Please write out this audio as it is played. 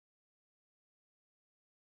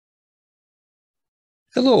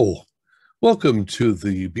Hello, welcome to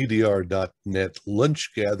the BDR.net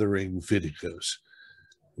lunch gathering videos.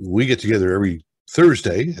 We get together every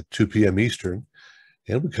Thursday at 2 p.m. Eastern,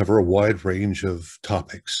 and we cover a wide range of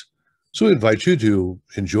topics. So we invite you to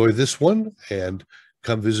enjoy this one and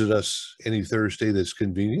come visit us any Thursday that's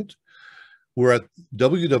convenient. We're at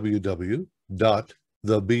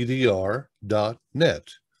www.thebdr.net.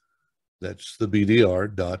 That's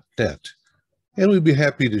thebdr.net. And we'd be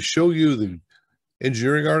happy to show you the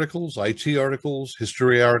engineering articles, IT articles,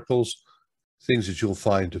 history articles, things that you'll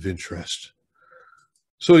find of interest.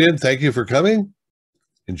 So again, thank you for coming.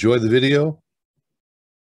 Enjoy the video.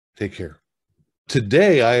 Take care.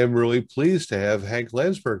 Today, I am really pleased to have Hank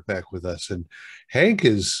Landsberg back with us. And Hank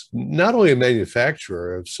is not only a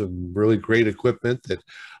manufacturer of some really great equipment that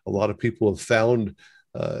a lot of people have found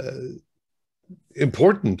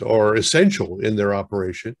important or essential in their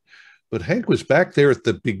operation, but Hank was back there at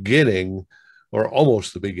the beginning, or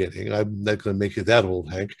almost the beginning. I'm not going to make it that old,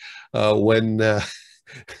 Hank, when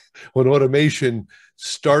automation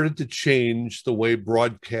started to change the way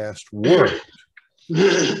broadcast worked.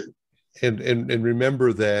 And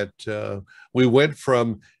remember that we went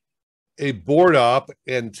from a board op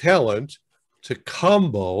and talent to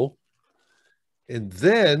combo, and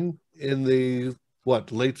then in the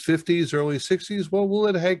late 50s, early 60s. Well, we'll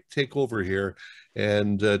let Hank take over here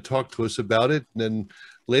and talk to us about it. And then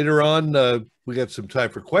later on, we got some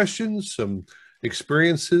time for questions, some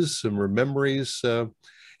experiences, some memories. And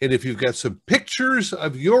if you've got some pictures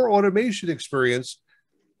of your automation experience,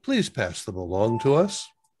 please pass them along to us.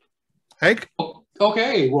 Hank?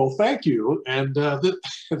 Okay, well, thank you. And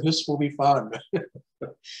this will be fun.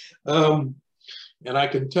 And I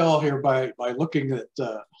can tell here by looking at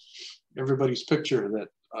everybody's picture that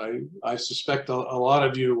I suspect a lot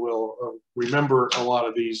of you will remember a lot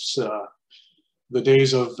of these, the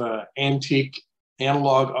days of antique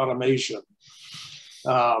analog automation.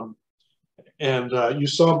 You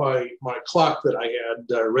saw my clock that I had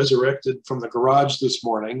resurrected from the garage this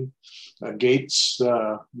morning, a Gates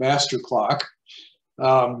master clock.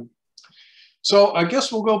 So I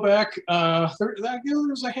guess we'll go back.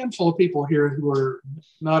 There's a handful of people here who are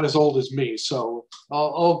not as old as me, so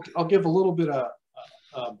I'll give a little bit of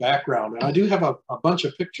background. And I do have a bunch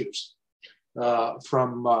of pictures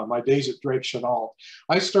from my days at Drake-Chenault.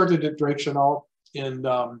 I started at Drake-Chenault in,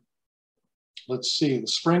 let's see, the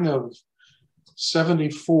spring of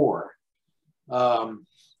 '74.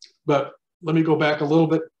 But let me go back a little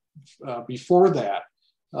bit before that.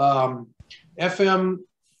 FM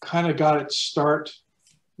kind of got its start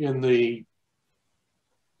in the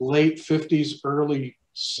late 50s, early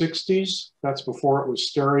 60s. That's before it was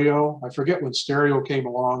stereo. I forget when stereo came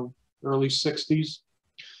along, early 60s.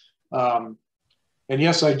 And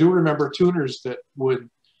yes, I do remember tuners that would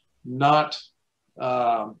not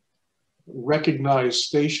recognize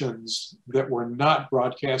stations that were not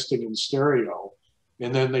broadcasting in stereo.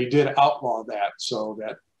 And then they did outlaw that, so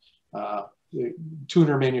that the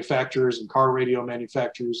tuner manufacturers and car radio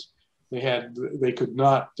manufacturers, they could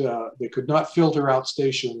not filter out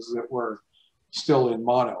stations that were still in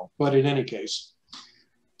mono. But in any case,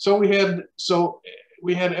 so we had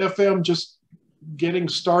FM just getting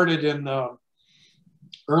started in the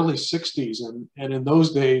early 60s, and in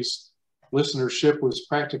those days listenership was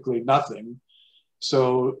practically nothing.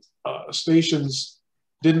 So stations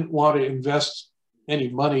didn't want to invest any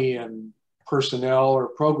money in personnel or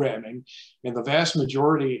programming, and the vast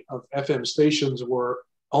majority of FM stations were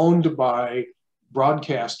owned by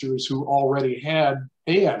broadcasters who already had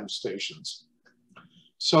AM stations.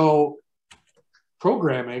 So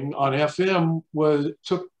programming on FM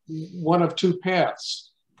took one of two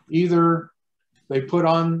paths. Either they they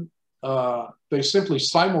simply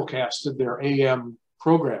simulcasted their AM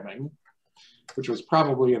programming, which was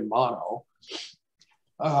probably in mono,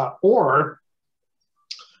 or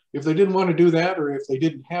if they didn't want to do that, or if they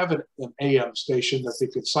didn't have an AM station that they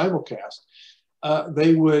could simulcast,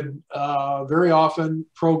 they would very often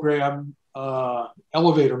program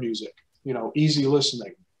elevator music, easy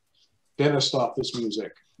listening, dentist office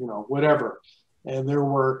music, whatever. And there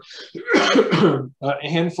were a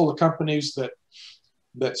handful of companies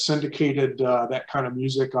that syndicated that kind of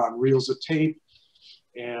music on reels of tape.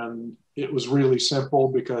 And it was really simple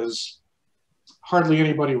because hardly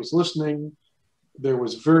anybody was listening. There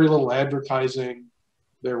was very little advertising.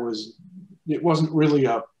 It wasn't really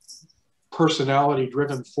a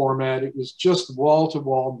personality-driven format. It was just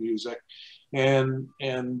wall-to-wall music, and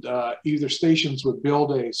either stations would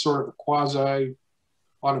build a sort of a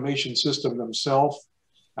quasi-automation system themselves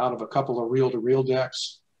out of a couple of reel-to-reel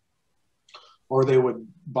decks, or they would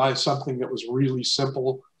buy something that was really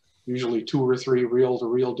simple usually 2 or 3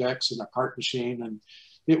 reel-to-reel decks in a cart machine, and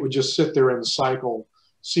it would just sit there in the cycle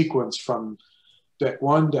sequence from deck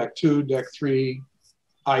 1, deck 2, deck 3,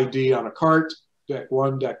 ID on a cart, deck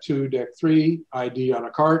 1, deck 2, deck 3, ID on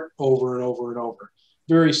a cart, over and over and over.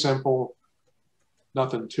 Very simple,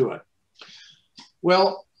 nothing to it.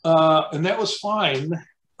 Well, and that was fine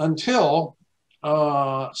until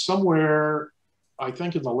somewhere, I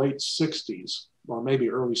think in the late 60s, or maybe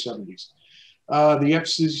early 70s, the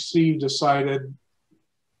FCC decided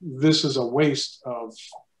this is a waste of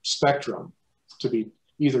spectrum to be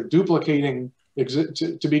either duplicating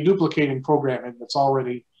programming that's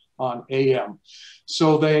already on AM.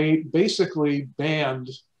 So they basically banned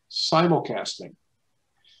simulcasting.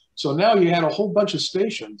 So now you had a whole bunch of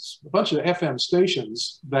stations, a bunch of FM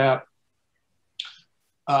stations that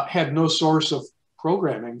had no source of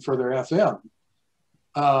programming for their FM,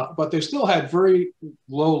 but they still had very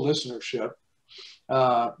low listenership,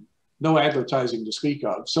 no advertising to speak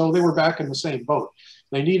of. So they were back in the same boat.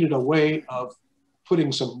 They needed a way of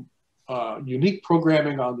putting some unique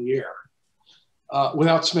programming on the air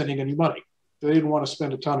without spending any money. They didn't want to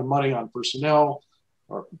spend a ton of money on personnel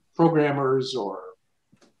or programmers or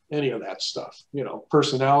any of that stuff. You know,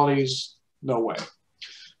 personalities, no way.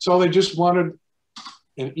 So they just wanted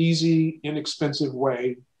an easy, inexpensive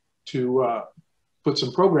way to put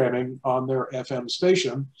some programming on their FM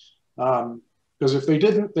station. Because if they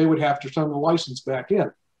didn't, they would have to turn the license back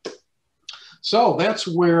in. So that's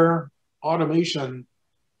where automation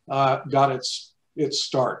got its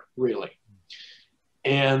start, really.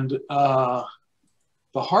 And the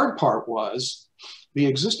hard part was the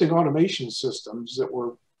existing automation systems that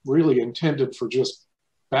were really intended for just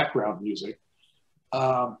background music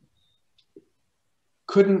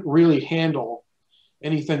couldn't really handle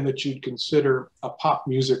anything that you'd consider a pop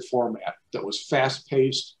music format that was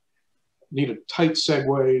fast-paced, needed tight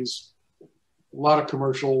segues, a lot of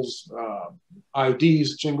commercials,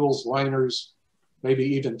 IDs, jingles, liners, maybe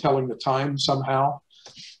even telling the time somehow.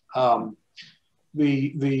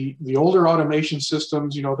 The older automation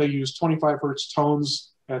systems, you know, they use 25 hertz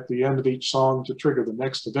tones at the end of each song to trigger the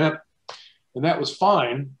next event, and that was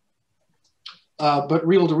fine. But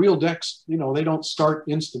reel-to-reel decks, you know, they don't start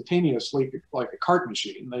instantaneously like a cart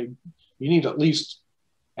machine. You need at least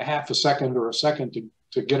a half a second or a second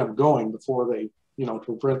to get them going before they, you know,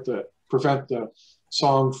 prevent the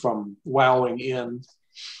song from wowing in.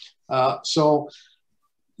 So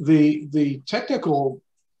the technical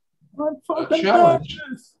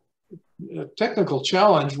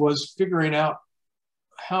challenge was figuring out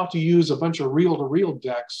how to use a bunch of reel-to-reel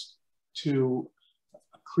decks to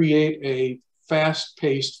create a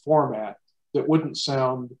fast-paced format that wouldn't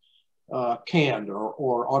sound canned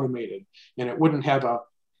or automated, and it wouldn't have a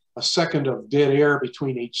second of dead air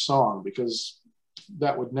between each song, because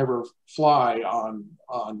that would never fly on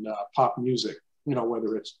pop music, you know,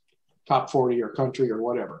 whether it's top 40 or country or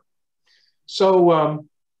whatever. So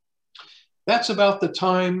that's about the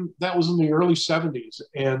time, that was in the early 70s,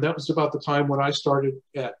 and that was about the time when I started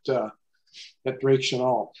at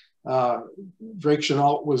Drake-Chenault.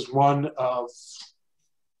 Drake-Chenault was one of,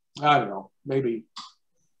 I don't know, maybe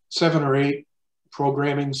 7 or 8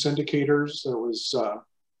 programming syndicators. There was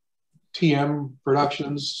TM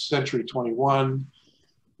Productions, Century 21,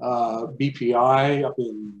 BPI up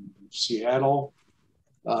in Seattle,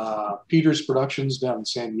 Peters Productions down in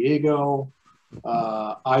San Diego,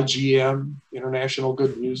 IGM, International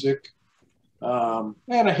Good Music, and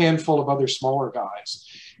a handful of other smaller guys.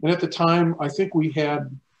 And at the time, I think we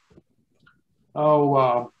had,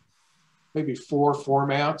 maybe 4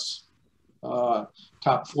 formats,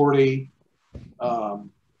 top 40,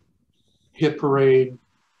 hit parade,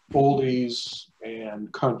 oldies,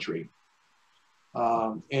 and country.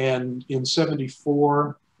 And in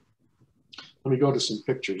 74, let me go to some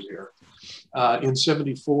pictures here. In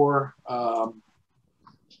 74,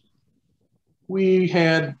 we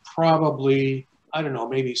had probably, I don't know,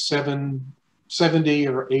 maybe 70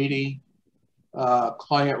 or 80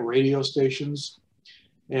 client radio stations.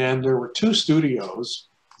 And there were 2 studios.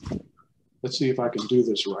 Let's see if I can do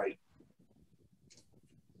this right.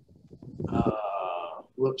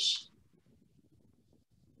 Whoops.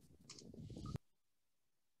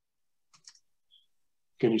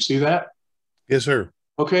 Can you see that? Yes, sir.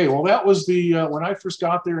 Okay, well, that was the, when I first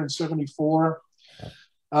got there in 74,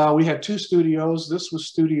 we had 2 studios. This was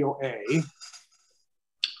Studio A.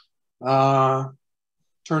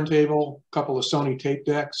 Turntable, a couple of Sony tape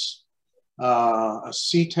decks, a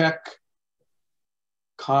C-Tech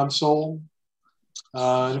console,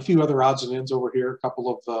 and a few other odds and ends over here, a couple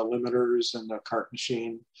of limiters and a cart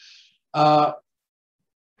machine. But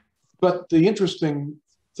the interesting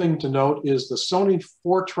thing to note is the Sony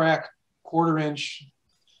 4-track 1/4-inch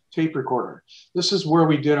tape recorder. This is where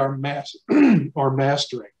we did our or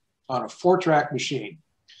mastering on a 4-track machine.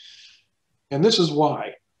 And this is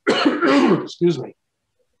why, excuse me.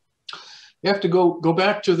 You have to go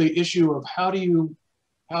back to the issue of how do you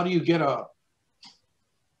get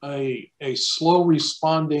a slow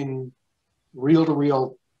responding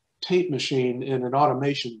reel-to-reel tape machine in an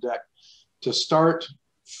automation deck to start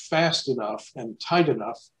fast enough and tight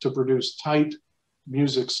enough to produce tight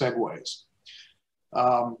music segues.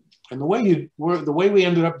 And the way we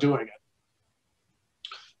ended up doing it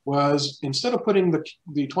was, instead of putting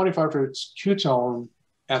the 25 hertz Q-tone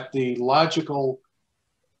at the logical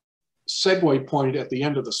segue point at the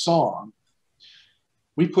end of the song,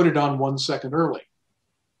 we put it on 1 second early.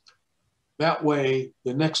 That way,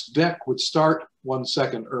 the next deck would start 1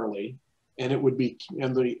 second early, and it would be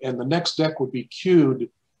the next deck would be cued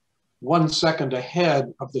 1 second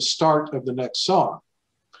ahead of the start of the next song.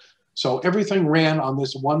 So everything ran on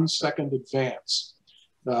this 1 second advance.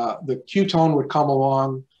 The Q-tone would come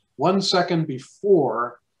along 1 second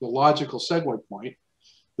before the logical segue point.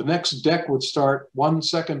 The next deck would start 1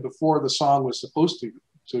 second before the song was supposed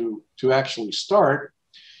to actually start,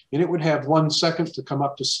 and it would have 1 second to come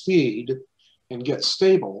up to speed and get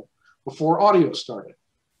stable before audio started.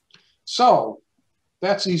 So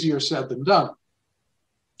that's easier said than done.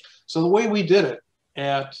 So the way we did it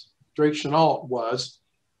at Drake-Chenault was,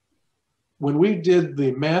 when we did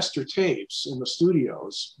the master tapes in the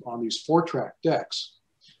studios on these 4-track decks,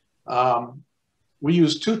 we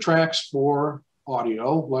used 2 tracks for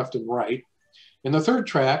audio, left and right, and the 3rd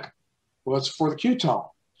track was for the Q-tone,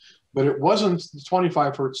 but it wasn't the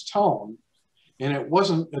 25 hertz tone, and it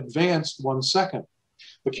wasn't advanced 1 second.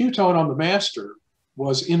 The Q-tone on the master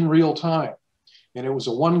was in real time, and it was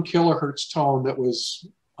a 1 kilohertz tone that was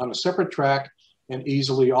on a separate track and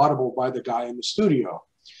easily audible by the guy in the studio.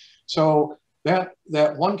 So that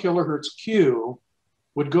 1 kilohertz Q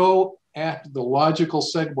would go at the logical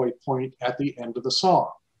segue point at the end of the song,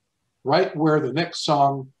 right where the next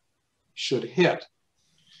song should hit.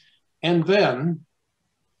 And then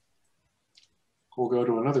we'll go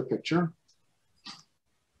to another picture.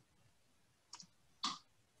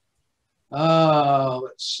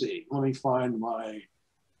 Let's see, let me find my,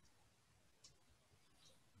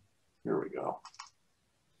 here we go.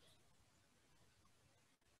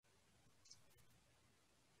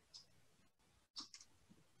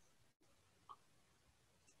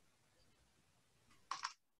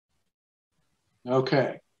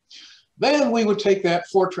 Okay, then we would take that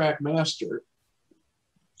 4-track master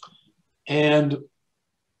and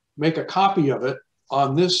make a copy of it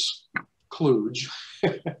on this kludge.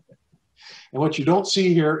 And what you don't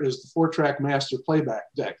see here is the 4-track master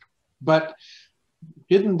playback deck. But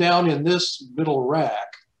hidden down in this middle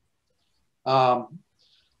rack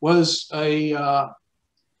was a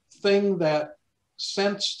thing that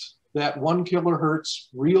sensed that 1 kilohertz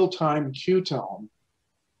real-time Q-tone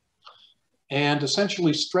and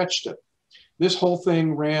essentially stretched it. This whole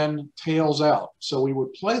thing ran tails out. So we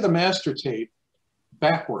would play the master tape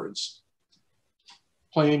backwards,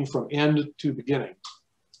 playing from end to beginning.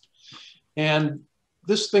 And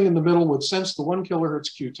this thing in the middle would sense the 1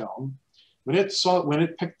 kilohertz Q-tone. When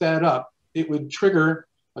it picked that up, it would trigger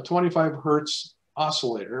a 25 hertz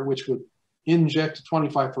oscillator, which would inject a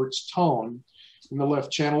 25 hertz tone in the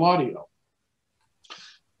left channel audio.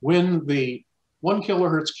 When the 1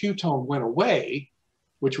 kilohertz Q-tone went away,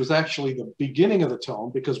 which was actually the beginning of the tone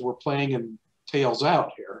because we're playing in tails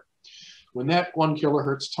out here, when that 1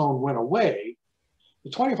 kilohertz tone went away, the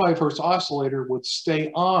 25 hertz oscillator would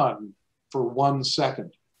stay on for 1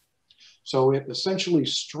 second. So it essentially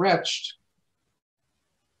stretched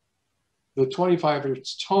the 25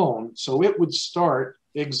 hertz tone, so it would start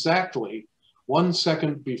exactly 1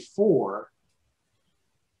 second before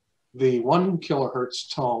the 1 kilohertz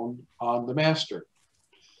tone on the master.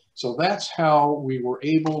 So that's how we were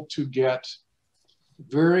able to get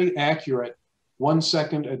very accurate 1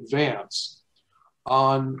 second advance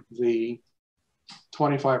on the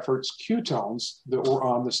 25 hertz Q-tones that were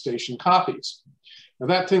on the station copies. Now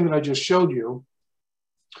that thing that I just showed you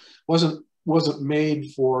wasn't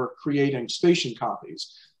made for creating station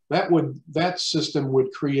copies. That system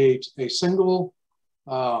would create a single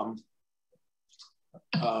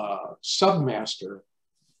submaster,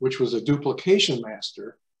 which was a duplication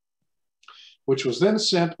master, which was then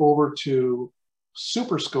sent over to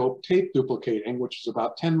Superscope tape duplicating, which is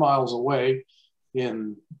about 10 miles away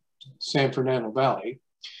in San Fernando Valley,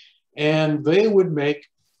 and they would make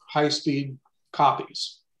high-speed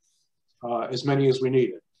copies, as many as we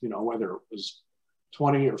needed, you know, whether it was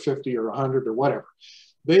 20 or 50 or 100 or whatever.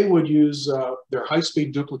 they would use their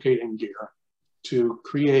high-speed duplicating gear to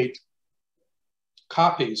create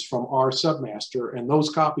copies from our submaster, and those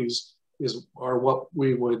copies are what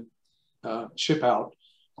we would ship out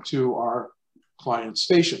to our client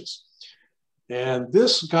stations. And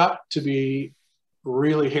this got to be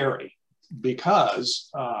really hairy because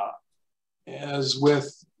as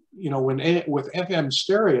with, with FM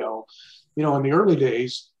stereo, in the early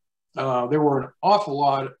days, there were an awful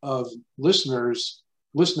lot of listeners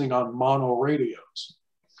listening on mono radios.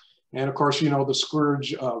 And of course, the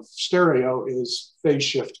scourge of stereo is phase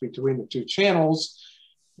shift between the two channels.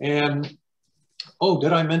 And, oh,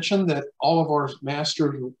 did I mention that all of our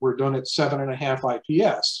masters were done at 7.5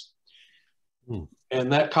 IPS?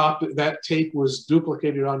 And that tape was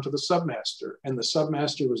duplicated onto the submaster, and the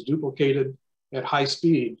submaster was duplicated at high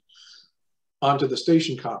speed onto the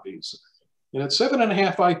station copies. And at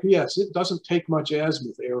 7.5 IPS, it doesn't take much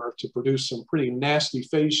azimuth error to produce some pretty nasty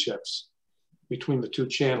phase shifts between the two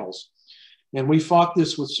channels. And we fought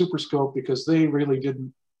this with Superscope because they really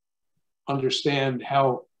didn't understand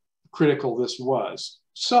how critical this was.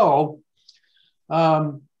 So,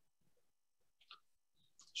 show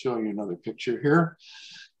you another picture here.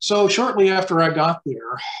 So shortly after I got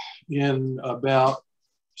there in about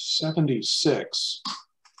 76,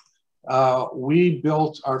 we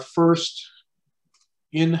built our first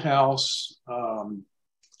in-house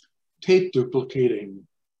tape duplicating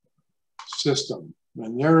system.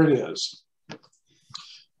 And there it is,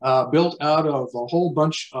 built out of a whole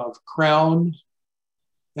bunch of Crown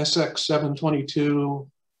SX722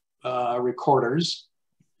 recorders.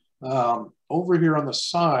 Over here on the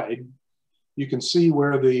side, you can see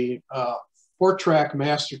where the 4-track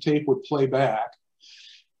master tape would play back.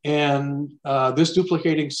 And this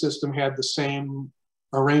duplicating system had the same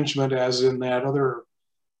arrangement as in that other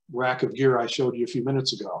rack of gear I showed you a few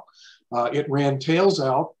minutes ago. It ran tails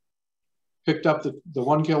out, picked up the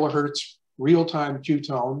 1 kilohertz real-time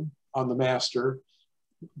Q-tone on the master,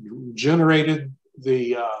 generated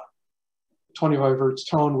the 25 hertz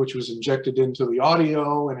tone, which was injected into the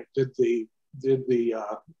audio, and it did the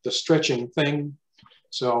stretching thing.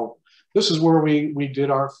 So this is where we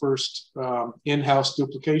did our first in-house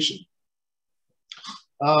duplication.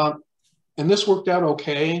 And this worked out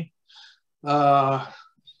okay. I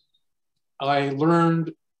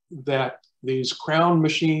learned that these Crown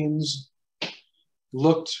machines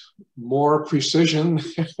looked more precision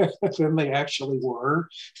than they actually were.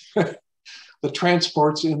 The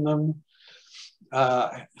transports in them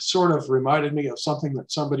sort of reminded me of something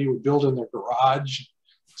that somebody would build in their garage.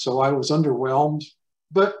 So I was underwhelmed,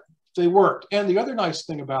 but they worked. And the other nice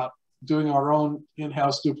thing about doing our own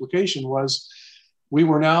in-house duplication was we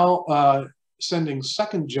were now sending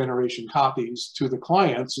 2nd generation copies to the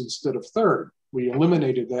clients instead of 3rd. We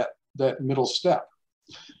eliminated that middle step.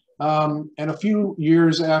 And a few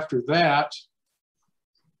years after that,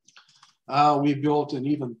 we built an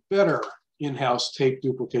even better in-house tape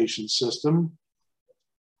duplication system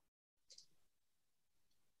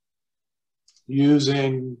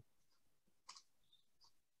using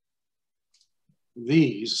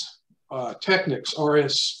these Technics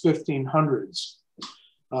RS1500s.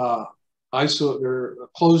 They're a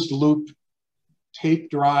closed loop tape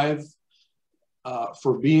drive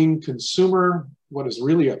for being what is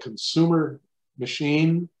really a consumer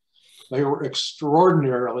machine. They were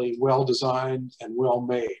extraordinarily well designed and well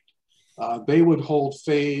made. They would hold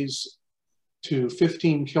phase to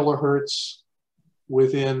 15 kilohertz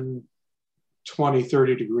within 20,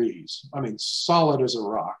 30 degrees. I mean, solid as a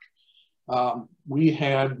rock. We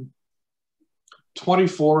had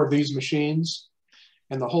 24 of these machines,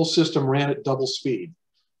 and the whole system ran at double speed.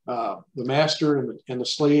 The master and the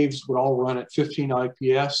slaves would all run at 15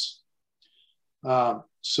 IPS.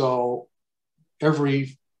 So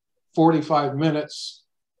every 45 minutes,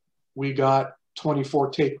 we got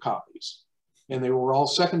 24 tape copies. And they were all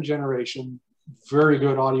 2nd generation, very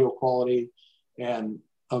good audio quality, and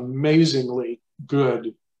amazingly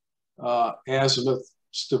good azimuth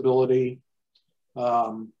stability,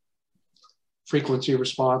 frequency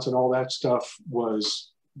response, and all that stuff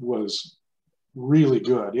was really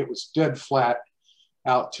good. It was dead flat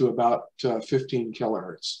out to about 15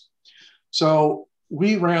 kilohertz. So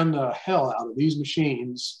we ran the hell out of these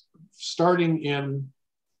machines starting in,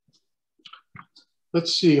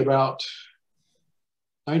 let's see, about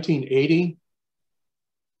 1980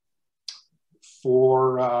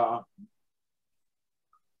 for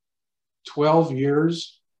 12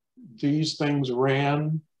 years. These things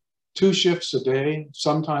ran 2 shifts a day,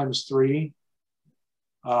 sometimes 3.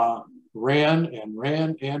 Ran and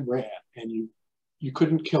ran and ran, and you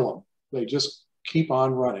couldn't kill them. They just keep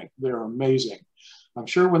on running. They're amazing. I'm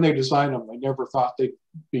sure when they designed them, they never thought they'd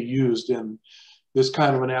be used in this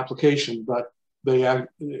kind of an application, but they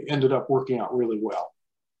ended up working out really well.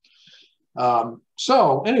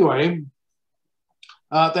 So anyway,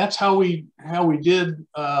 that's how we did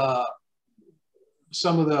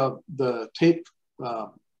some of the tape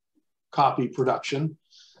copy production.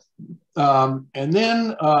 And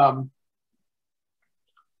then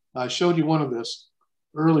I showed you one of this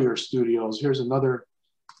earlier studios. Here's another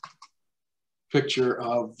picture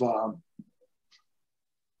of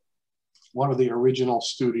one of the original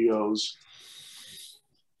studios,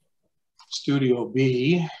 Studio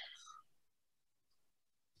B.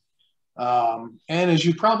 And as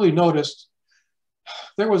you probably noticed,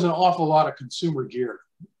 there was an awful lot of consumer gear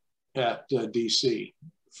at DC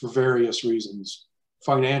for various reasons.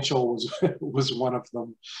 Financial was one of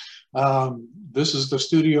them. This is the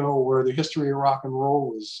studio where the History of Rock and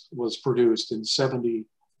Roll was produced in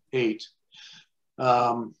 '78.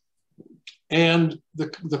 And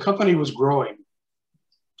the company was growing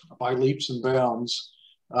by leaps and bounds.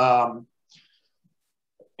 And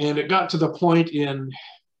it got to the point in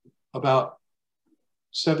about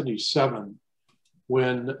 '77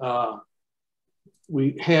 when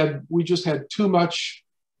we just had too much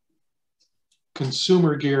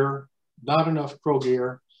consumer gear, not enough pro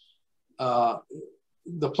gear.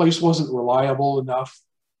 The place wasn't reliable enough.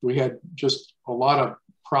 We had just a lot of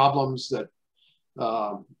problems that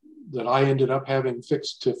I ended up having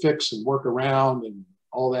to fix and work around and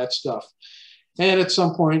all that stuff. And at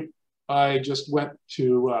some point, I just went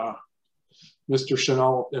to Mr.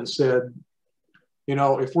 Chenault and said, you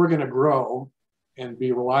know, if we're going to grow and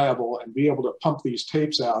be reliable and be able to pump these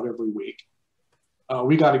tapes out every week,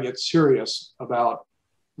 we got to get serious about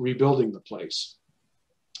rebuilding the place.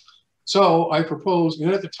 So I proposed,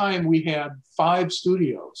 and at the time we had 5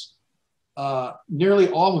 studios, nearly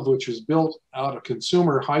all of which was built out of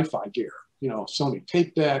consumer hi-fi gear, you know, Sony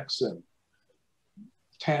tape decks and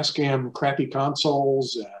Tascam crappy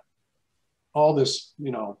consoles and all this,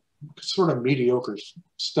 you know, sort of mediocre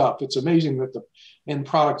stuff. It's amazing that the end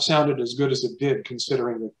product sounded as good as it did,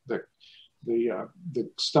 considering the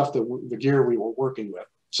stuff the gear we were working with.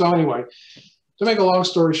 So anyway, to make a long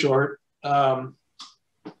story short, I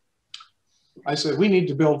said we need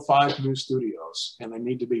to build 5 new studios, and they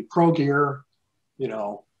need to be pro gear, you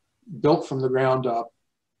know, built from the ground up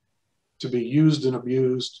to be used and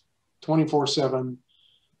abused 24/7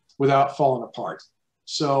 without falling apart.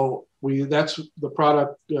 So that's the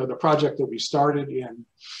project that we started in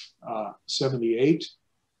 '78.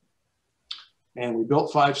 And we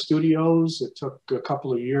built 5 studios. It took a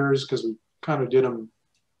couple of years because we kind of did them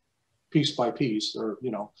piece by piece, or,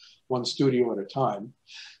 you know, one studio at a time.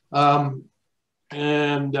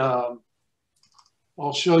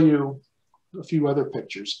 I'll show you a few other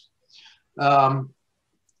pictures.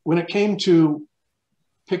 When it came to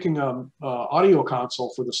picking an audio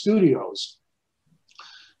console for the studios,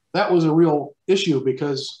 that was a real issue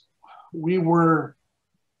because we were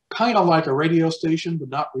kind of like a radio station, but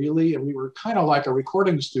not really. And we were kind of like a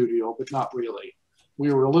recording studio, but not really.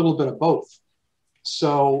 We were a little bit of both.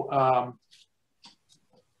 So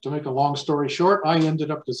to make a long story short, I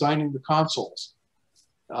ended up designing the consoles,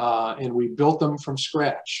 and we built them from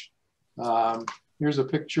scratch. Here's a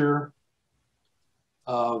picture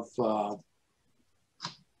of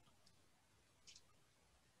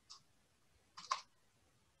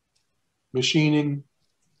machining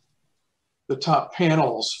the top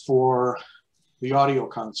panels for the audio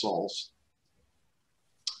consoles.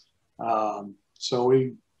 So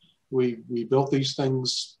we built these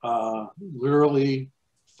things literally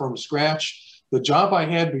from scratch. The job I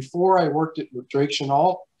had before I worked with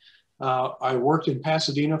Drake-Chenault, I worked in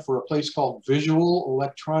Pasadena for a place called Visual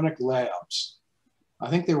Electronic Labs. I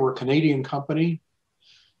think they were a Canadian company,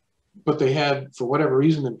 but they had, for whatever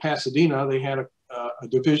reason in Pasadena, they had a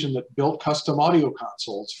division that built custom audio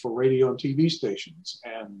consoles for radio and TV stations.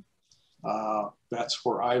 And that's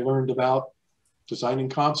where I learned about designing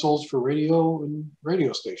consoles for radio and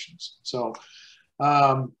radio stations. So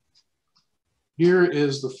here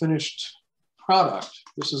is the finished product.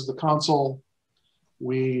 This is the console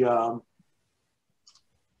we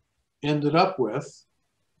ended up with.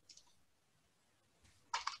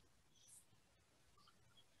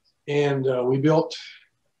 And we built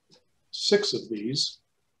 6 of these.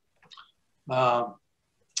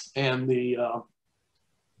 And the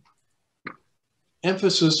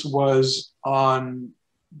emphasis was on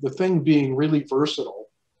the thing being really versatile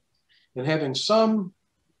and having some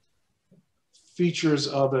features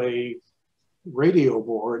of a radio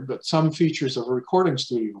board, but some features of a recording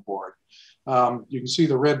studio board. You can see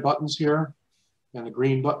the red buttons here. and the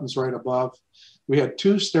green buttons right above. We had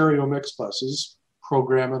 2 stereo mix buses,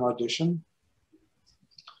 program and audition.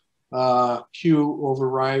 Cue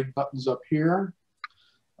override buttons up here,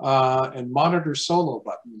 and monitor solo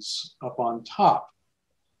buttons up on top.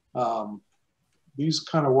 These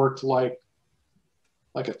kind of worked like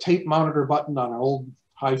a tape monitor button on an old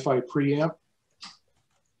hi-fi preamp.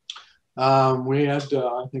 We had,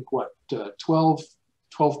 I think, 12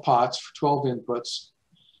 pots for 12 inputs.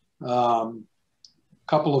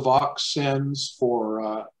 Couple of aux sends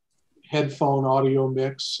for headphone audio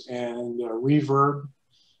mix and reverb,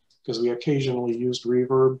 because we occasionally used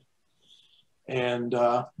reverb, and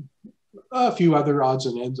a few other odds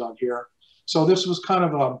and ends on here. So this was kind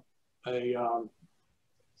of a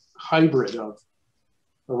hybrid of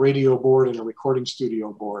a radio board and a recording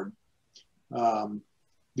studio board.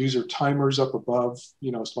 These are timers up above,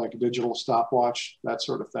 you know, it's like a digital stopwatch, that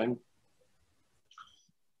sort of thing.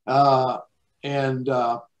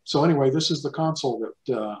 So anyway, this is the console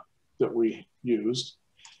that we used.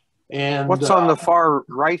 And what's on the far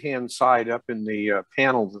right-hand side up in the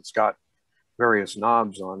panel that's got various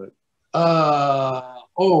knobs on it?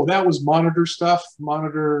 Oh, that was monitor stuff,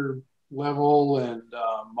 monitor level and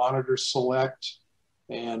monitor select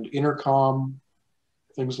and intercom,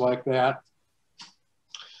 things like that.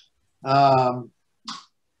 So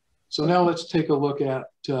now let's take a look at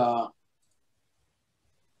the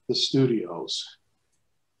studios.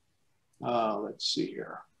 Let's see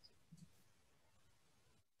here.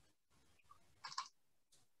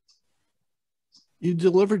 You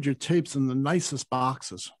delivered your tapes in the nicest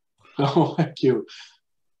boxes. Oh, thank you.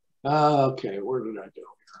 Okay, where did I go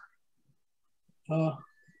here?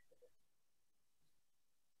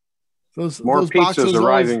 More pizzas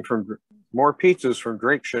arriving from more pizzas from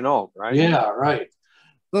Drake-Chenault, right? Yeah, right.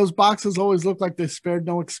 Those boxes always look like they spared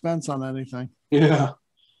no expense on anything. Yeah.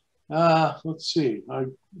 Let's see. I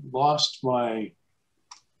lost my.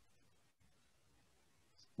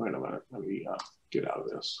 Wait a minute. Let me get out of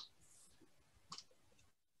this.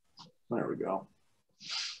 There we go.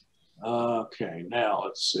 Okay, now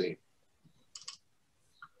let's see.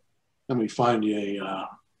 Let me find you a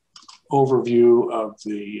overview of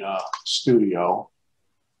the studio.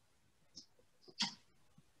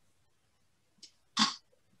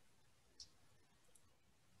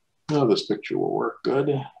 Now this picture will work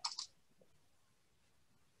good.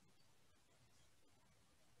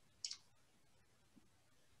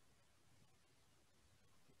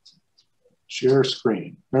 Share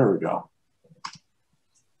screen. There we go.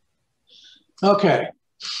 Okay,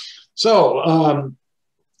 so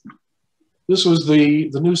this was the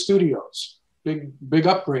new studios. Big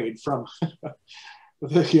upgrade from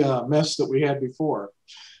the mess that we had before.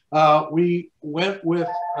 We went with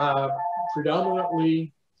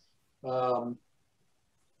predominantly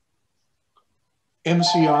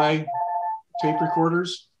MCI tape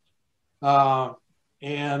recorders,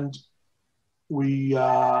 and we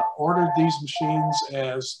ordered these machines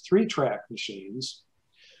as 3-track machines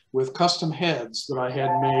with custom heads that I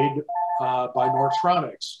had made by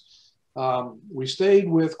Nortronics. We stayed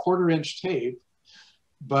with 1/4-inch tape,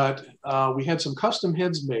 but we had some custom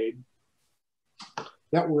heads made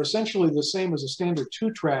that were essentially the same as a standard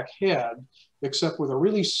 2-track head, except with a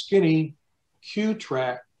really skinny Q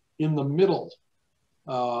track in the middle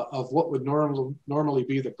of what would normally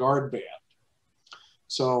be the guard band.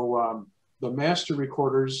 So the master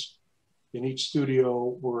recorders in each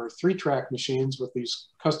studio were 3-track machines with these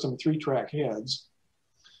custom 3-track heads.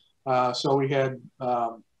 So we had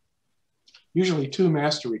usually 2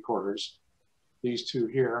 master recorders, these 2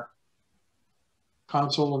 here,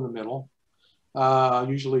 console in the middle,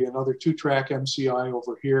 usually another 2-track MCI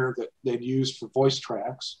over here that they'd use for voice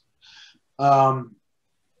tracks.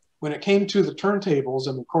 When it came to the turntables,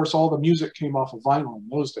 and of course all the music came off of vinyl in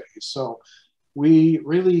those days, so we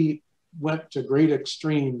really went to great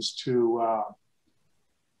extremes to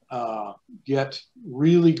get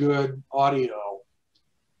really good audio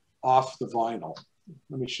off the vinyl.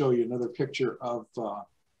 Let me show you another picture of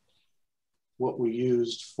what we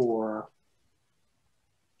used for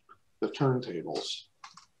the turntables.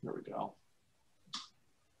 There we go.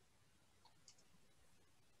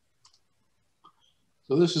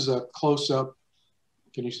 So this is a close-up.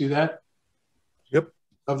 Can you see that? Yep.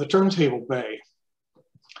 Of the turntable bay.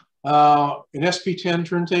 An SP10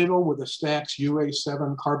 turntable with a Stax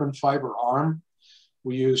UA7 carbon fiber arm.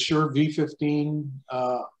 We use Shure V15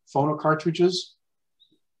 phono cartridges.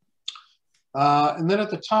 And then at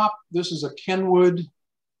the top, this is a Kenwood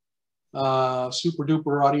super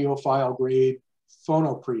duper audiophile grade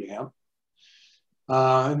phono preamp.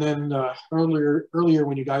 And then earlier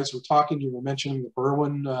when you guys were talking, you were mentioning the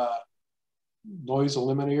Berwyn noise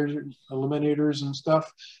eliminators and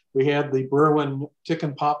stuff. We had the Berwyn tick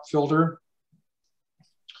and pop filter,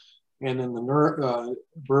 and then the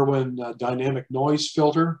Berwyn dynamic noise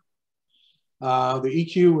filter. The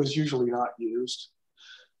EQ was usually not used.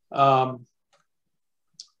 One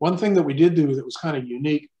thing that we did do that was kind of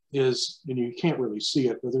unique is, and you can't really see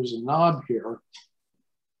it, but there's a knob here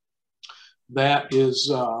that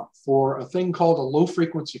is for a thing called a low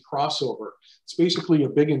frequency crossover. It's basically a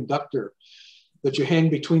big inductor that you hang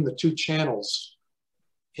between the two channels,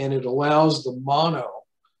 and it allows the mono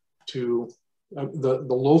to, the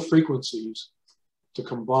low frequencies to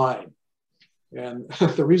combine. And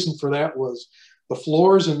the reason for that was the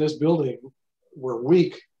floors in this building were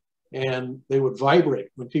weak, and they would vibrate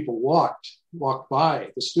when people walked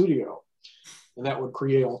by the studio. And that would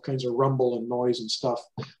create all kinds of rumble and noise and stuff.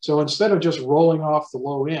 So instead of just rolling off the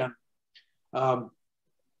low end, I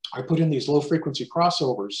put in these low frequency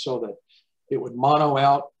crossovers so that it would mono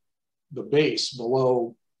out the bass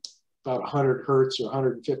below about 100 hertz or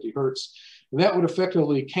 150 hertz. And that would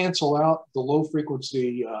effectively cancel out the low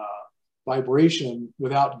frequency vibration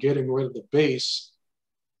without getting rid of the bass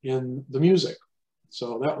in the music.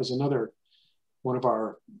 So that was another one of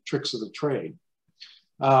our tricks of the trade.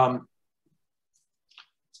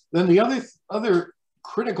 Then the other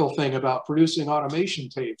critical thing about producing automation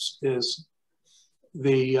tapes is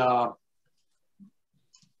the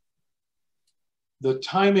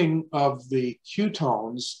timing of the Q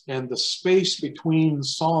tones and the space between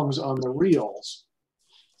songs on the reels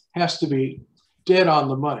has to be dead on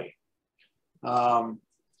the money.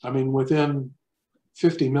 I mean, within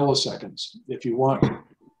 50 milliseconds, if you want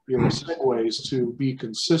your segues to be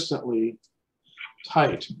consistently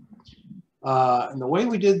tight. And the way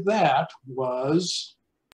we did that was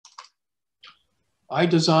I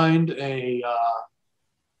designed a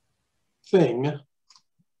thing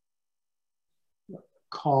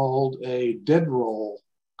called a dead roll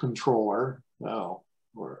controller. Oh,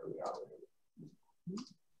 where are we?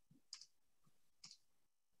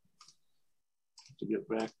 To get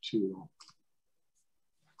back to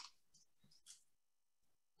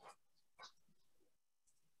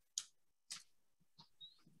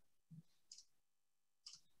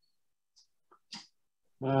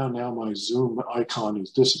now my Zoom icon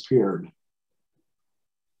has disappeared.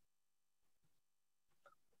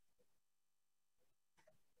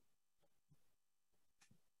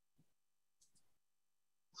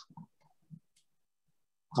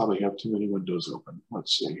 Probably have too many windows open.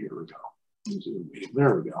 Let's see, here we go. Zoom meeting.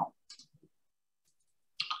 There we go.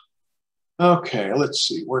 Okay, let's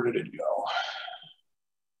see, where did it go?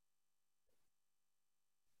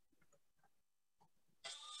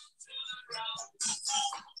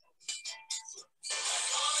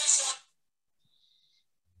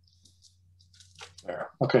 There.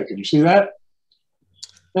 Okay, can you see that?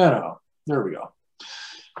 No, there we go.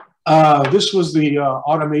 This was the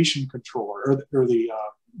automation controller, or the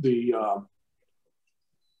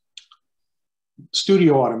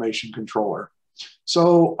studio automation controller.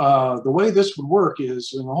 So the way this would work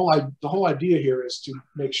is, and the whole idea here is to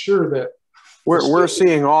make sure that we're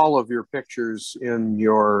seeing all of your pictures in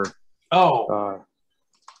your. Oh.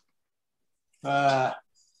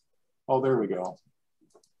 Oh, there we go.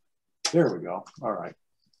 There we go. All right.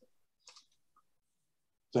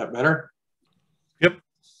 Is that better? Yep.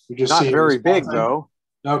 You just not see very big though.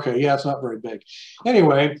 Okay, yeah, it's not very big.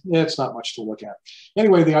 Anyway, it's not much to look at.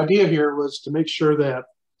 Anyway, the idea here was to make sure that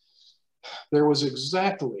there was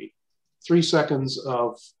exactly 3 seconds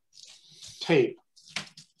of tape,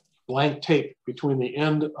 blank tape, between the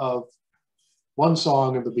end of one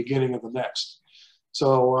song and the beginning of the next.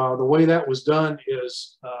 So the way that was done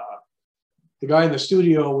is the guy in the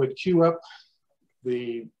studio would cue up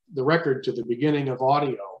the record to the beginning of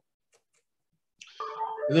audio,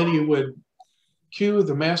 and then he would cue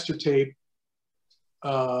the master tape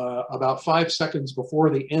about 5 seconds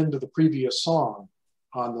before the end of the previous song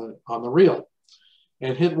on the reel,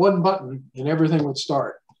 and hit one button, and everything would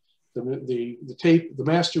start. The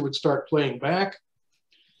master would start playing back.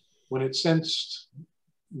 When it sensed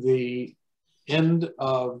the end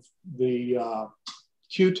of the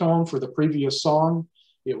cue tone for the previous song,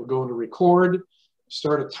 it would go into record,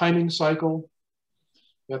 start a timing cycle.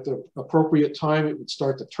 At the appropriate time, it would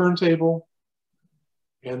start the turntable.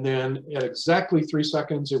 And then at exactly 3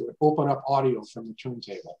 seconds, it would open up audio from the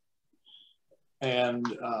turntable. And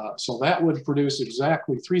so that would produce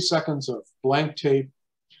exactly 3 seconds of blank tape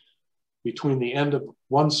between the end of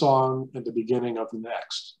one song and the beginning of the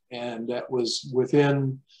next. And that was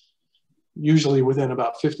usually within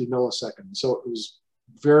about 50 milliseconds. So it was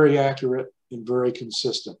very accurate and very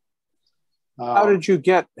consistent. How did you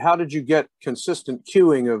get consistent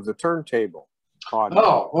cueing of the turntable audio?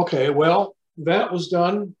 Oh, okay. Well, that was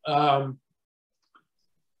done. The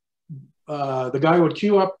guy would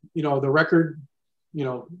cue up, the record,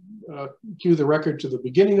 cue the record to the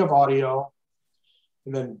beginning of audio,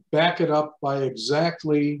 and then back it up by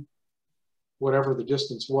exactly whatever the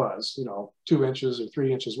distance was, 2 inches or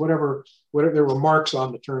 3 inches, whatever there were marks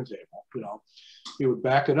on the turntable, he would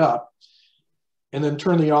back it up and then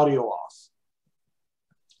turn the audio off.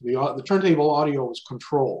 The turntable audio was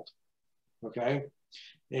controlled, okay?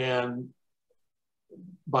 And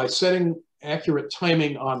by setting accurate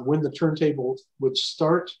timing on when the turntable would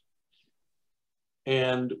start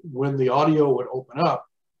and when the audio would open up,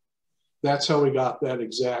 that's how we got that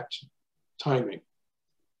exact timing.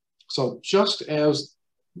 So just as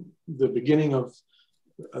the beginning of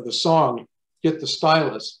the song hit the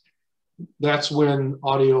stylus, that's when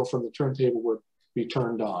audio from the turntable would be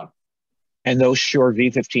turned on. And those Shure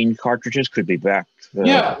V15 cartridges could be backed.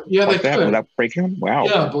 Yeah, like they that could. Without breaking them. Wow.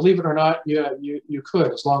 Yeah, believe it or not, yeah, you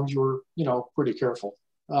could, as long as you were, pretty careful.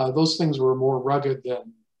 Those things were more rugged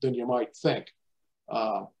than you might think.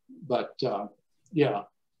 But yeah,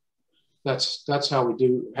 that's how we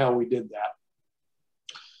did that.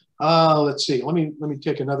 Let's see. Let me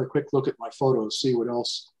take another quick look at my photos, see what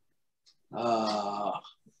else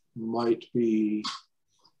might be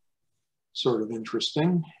sort of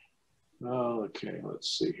interesting. Okay,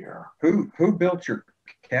 let's see here. Who built your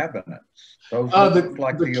cabinets? Those look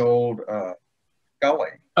like the old gully.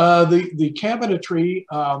 The cabinetry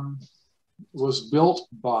was built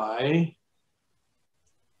by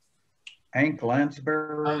Hank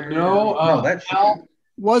Landsberg. no, that's Hal.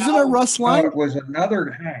 Wasn't it Russ no, Lang? it was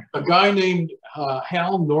another Hank. A guy named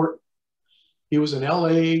Hal Norton. He was an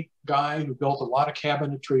LA guy who built a lot of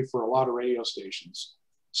cabinetry for a lot of radio stations.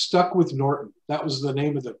 Stuck with Norton. That was the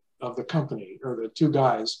name of the company, or the two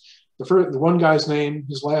guys. The one guy's name,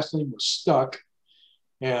 his last name was Stuck,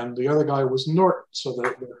 and the other guy was Norton. So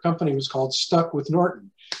the company was called Stuck with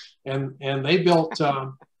Norton, and they built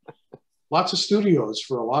lots of studios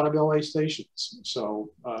for a lot of LA stations.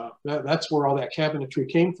 So that's where all that cabinetry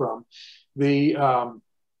came from. The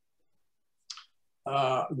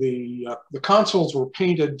consoles were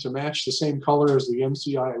painted to match the same color as the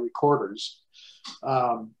MCI recorders.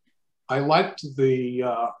 I liked the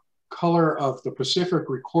color of the Pacific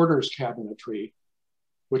Recorders cabinetry,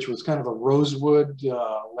 which was kind of a rosewood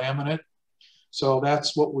laminate. So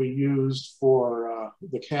that's what we used for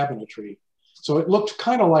the cabinetry. So it looked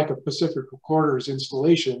kind of like a Pacific Recorders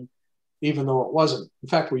installation, even though it wasn't. In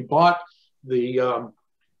fact, we bought the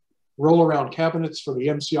roll-around cabinets for the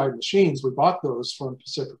MCI machines. We bought those from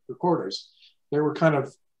Pacific Recorders. They were kind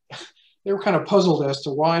of puzzled as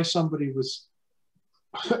to why somebody was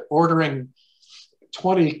ordering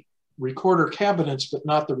 20 recorder cabinets, but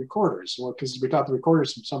not the recorders. Well, because we got the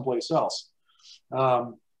recorders from someplace else.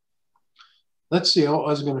 Let's see. I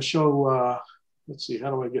was going to show. Let's see. How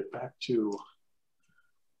do I get back to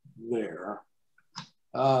there?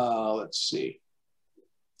 Let's see.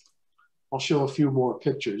 I'll show a few more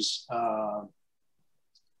pictures.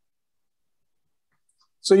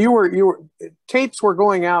 So you were tapes were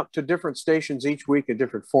going out to different stations each week in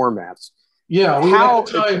different formats. Yeah,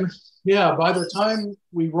 by the time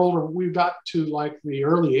we got to like the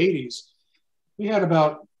early 80s, we had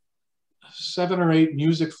about 7 or 8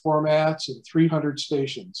 music formats and 300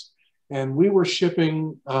 stations. And we were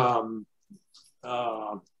shipping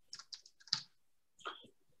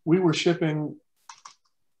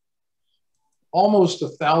almost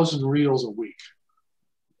 1,000 reels a week,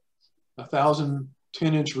 1,000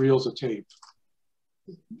 10-inch reels of tape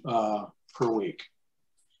per week.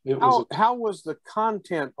 How was the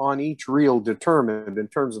content on each reel determined in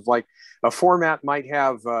terms of, like, a format might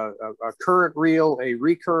have a current reel, a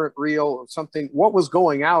recurrent reel, something? What was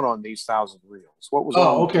going out on these 1,000 reels? What was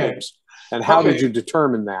on the tapes? And how did you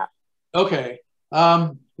determine that? Okay.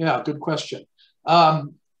 Yeah, good question. That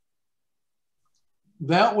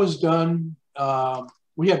was done.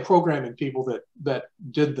 We had programming people that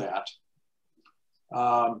did that.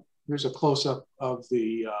 Here's a close-up of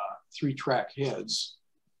the 3-track heads.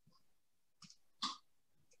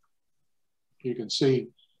 You can see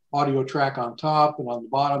audio track on top, and on the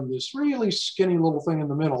bottom, this really skinny little thing in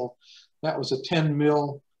the middle. That was a 10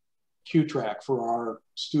 mil Q track for our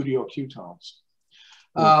studio Q tones.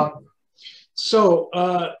 So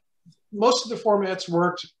most of the formats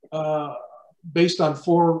worked based on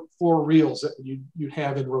four reels that you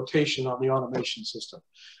have in rotation on the automation system.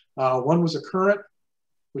 One was a current,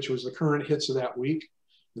 which was the current hits of that week,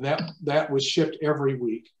 and that was shipped every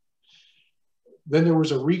week. Then there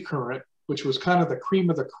was a recurrent, which was kind of the cream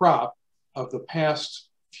of the crop. of the past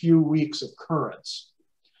few weeks of currents.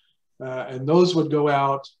 And those would go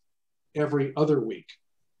out every other week.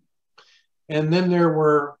 And then there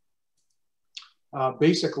were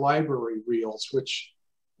basic library reels, which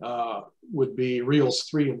would be reels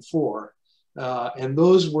 3 and 4. And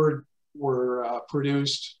those were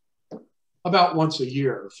produced about once a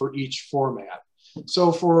year for each format.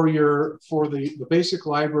 So for the basic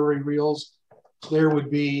library reels, there would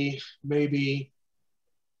be maybe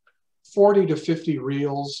 40 to 50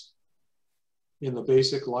 reels in the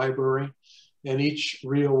basic library, and each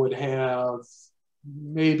reel would have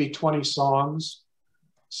maybe 20 songs.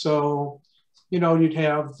 So, you'd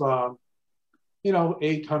have,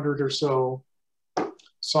 800 or so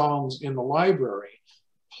songs in the library,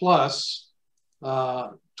 plus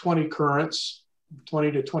 20 currents,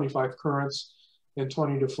 20 to 25 currents, and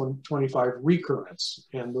 20 to 25 recurrents.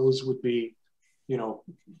 And those would be,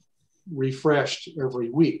 refreshed every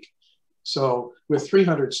week. So with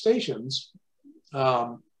 300 stations,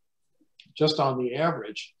 just on the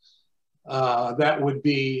average, that would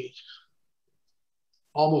be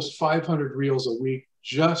almost 500 reels a week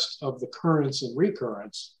just of the currents and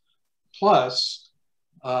recurrents, plus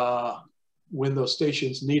when those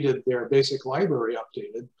stations needed their basic library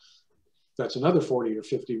updated, that's another 40 or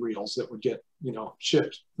 50 reels that would get,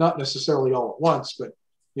 shipped, not necessarily all at once, but,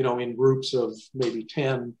 in groups of maybe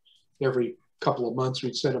 10 every couple of months.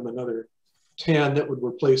 We'd send them another 10 that would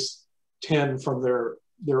replace 10 from their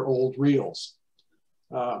old reels.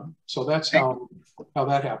 So that's how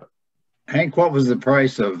that happened. Hank, what was the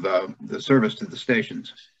price of the service to the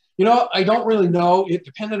stations? I don't really know. It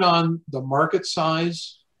depended on the market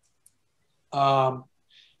size.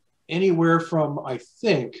 Anywhere from, I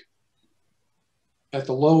think, at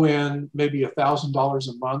the low end, maybe $1,000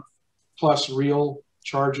 a month, plus reel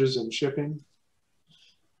charges and shipping,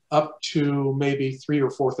 up to maybe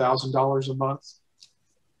 $3,000 or $4,000 a month.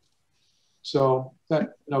 So that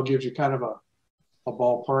gives you kind of a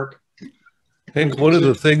ballpark. Hank, one of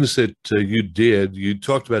the things that you did, you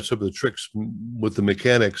talked about some of the tricks with the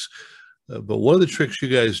mechanics, but one of the tricks you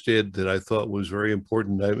guys did that I thought was very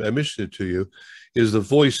important, I mentioned it to you, is the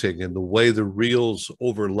voicing and the way the reels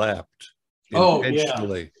overlapped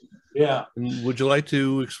intentionally. Yeah. Would you like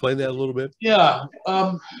to explain that a little bit? Yeah.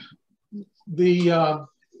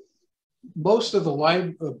 Most of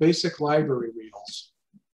the basic library reels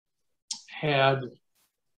had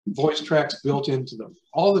voice tracks built into them.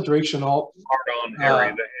 All the Drake-Chenault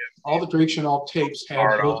tapes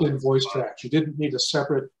had built-in voice tracks. You didn't need a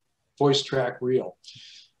separate voice track reel.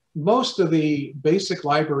 Most of the basic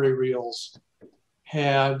library reels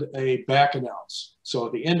had a back announce. So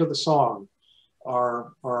at the end of the song,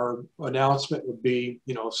 our announcement would be,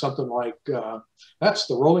 something like, that's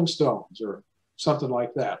the Rolling Stones, or something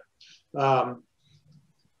like that.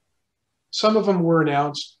 Some of them were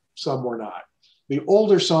announced, some were not. The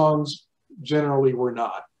older songs generally were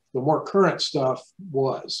not. The more current stuff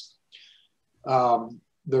was.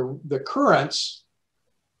 The currents,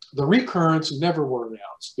 the recurrents never were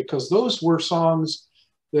announced, because those were songs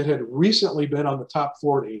that had recently been on the top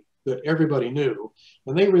 40 that everybody knew,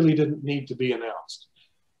 and they really didn't need to be announced.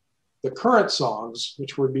 The current songs,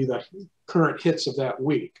 which would be the current hits of that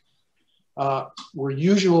week, were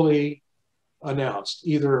usually announced,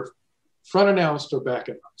 either front announced or back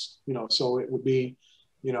announced. So it would be,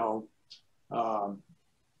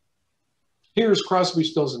 here's Crosby,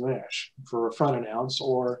 Stills and Nash for a front announce,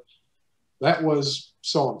 or that was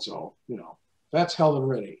so-and-so, that's Helen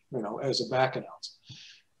Reddy, as a back announce.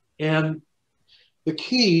 And the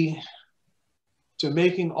key to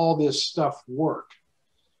making all this stuff work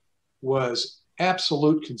was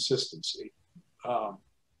absolute consistency.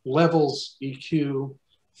 Levels, EQ,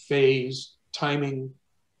 phase, timing,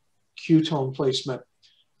 cue tone placement.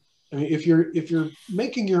 I mean, if you're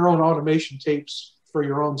making your own automation tapes for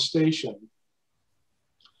your own station,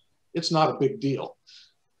 it's not a big deal.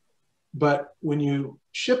 But when you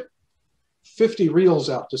ship 50 reels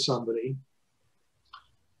out to somebody,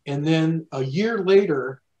 and then a year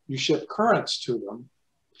later you ship currents to them,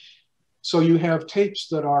 so you have tapes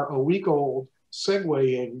that are a week old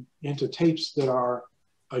segueing into tapes that are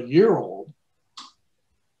a year old,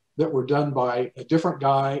 that were done by a different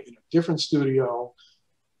guy in a different studio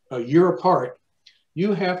a year apart,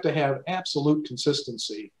 you have to have absolute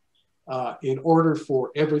consistency in order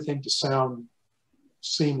for everything to sound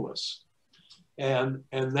seamless. And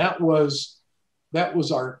that was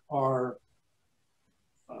our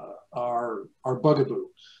bugaboo.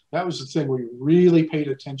 That was the thing we really paid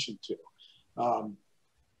attention to.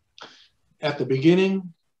 At the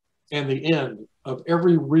beginning and the end of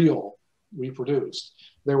every reel we produced,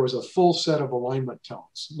 there was a full set of alignment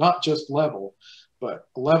tones, not just level, but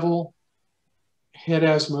level, head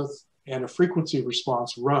azimuth, and a frequency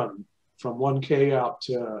response run from 1K out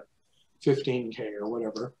to 15K or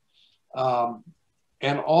whatever.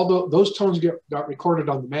 And all those tones got recorded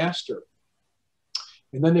on the master.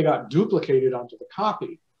 And then they got duplicated onto the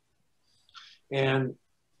copy. And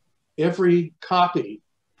every copy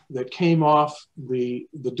that came off the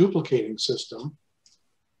duplicating system,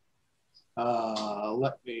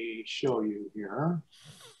 let me show you here.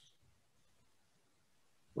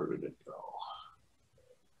 Where did it go?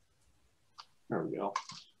 There we go.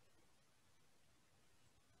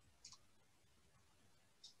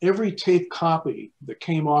 Every tape copy that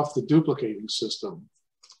came off the duplicating system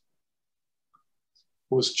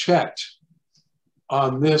was checked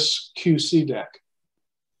on this QC deck.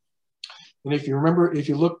 And if you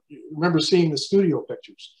remember seeing the studio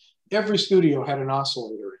pictures, every studio had an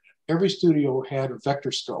oscillator in it. Every studio had a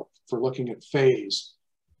vector scope for looking at phase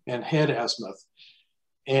and head azimuth.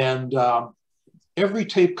 And every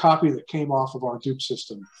tape copy that came off of our dupe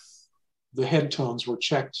system, the head tones were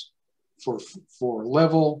checked for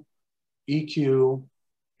level, EQ,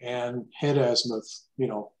 and head azimuth,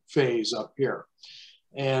 phase up here.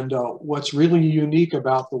 And what's really unique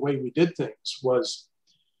about the way we did things was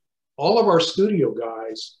all of our studio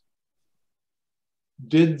guys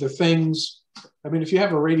did the things. I mean, if you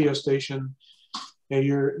have a radio station and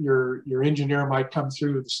your engineer might come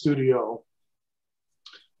through the studio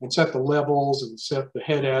and set the levels and set the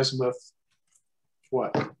head azimuth,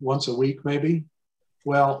 once a week maybe?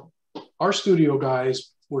 Well, our studio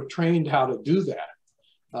guys were trained how to do that.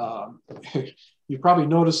 You probably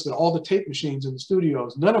noticed that all the tape machines in the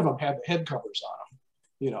studios, none of them had the head covers on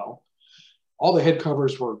them. All the head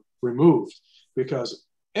covers were removed because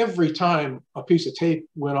every time a piece of tape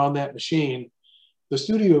went on that machine, the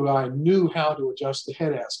studio guy knew how to adjust the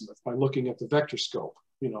head azimuth by looking at the vector scope,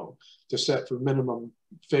 to set for minimum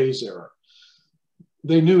phase error.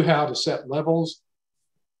 They knew how to set levels.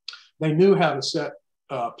 They knew how to set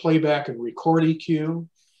playback and record EQ.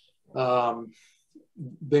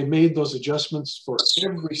 They made those adjustments for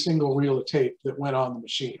every single reel of tape that went on the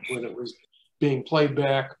machine, whether it was being played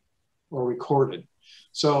back or recorded.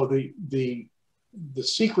 So the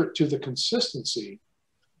secret to the consistency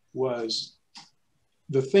was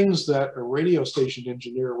the things that a radio station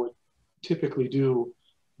engineer would typically do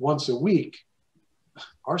once a week.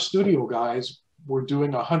 Our studio guys were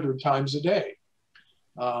doing 100 times a day.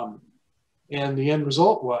 And the end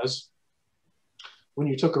result was when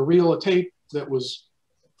you took a reel of tape that was,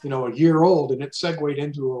 a year old and it segued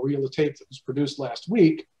into a reel of tape that was produced last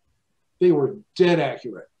week, they were dead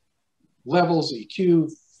accurate. Levels,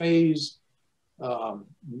 EQ, phase,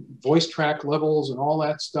 voice track levels and all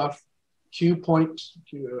that stuff, Q point,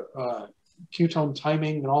 Q tone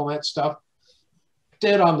timing and all that stuff,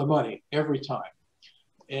 dead on the money every time.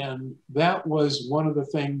 And that was one of the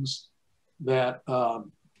things that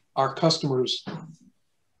our customers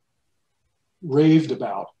raved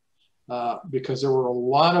about because there were a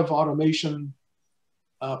lot of automation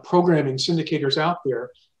programming syndicators out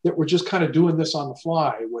there that were just kind of doing this on the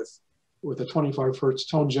fly with a 25 hertz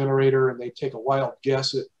tone generator, and they take a wild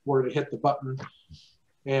guess at where to hit the button.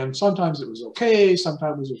 And sometimes it was okay,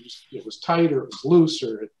 sometimes it was tight or it was loose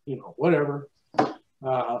or whatever.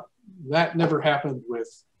 That never happened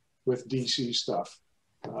with DC stuff.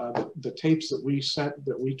 The tapes that we sent,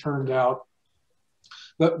 that we turned out,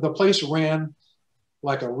 the place ran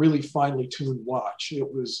like a really finely tuned watch.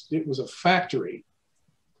 It was a factory.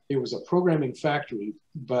 It was a programming factory,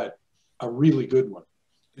 but a really good one.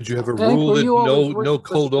 Did you have a rule that no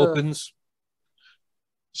cold opens?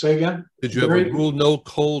 Say again? Did you have a rule no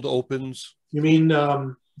cold opens? You mean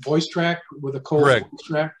voice track with a cold voice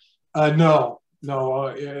track? No.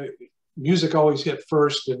 Music always hit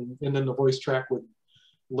first, and then the voice track would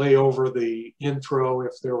lay over the intro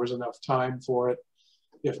if there was enough time for it.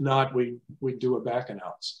 If not, we'd do a back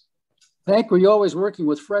announce. Hank, were you always working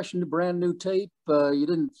with fresh and brand new tape? You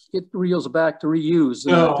didn't get reels back to reuse?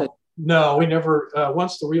 No, we never.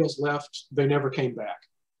 Once the reels left, they never came back.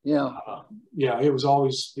 Yeah, it was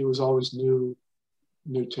always new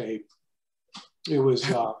tape. It was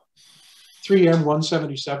 3M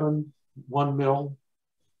 177 1 mil.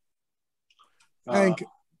 Hank,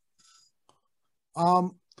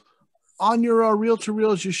 on your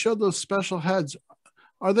reel-to-reels, you showed those special heads.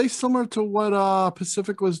 Are they similar to what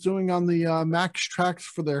Pacific was doing on the Max tracks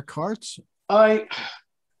for their carts? I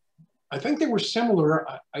think they were similar.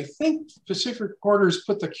 I think Pacific Recorders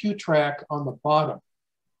put the Q track on the bottom.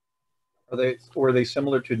 Were they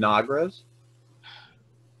similar to Nagra's?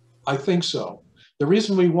 I think so. The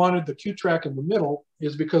reason we wanted the Q track in the middle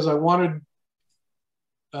is because I wanted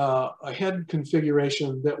a head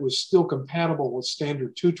configuration that was still compatible with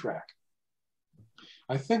standard 2-track.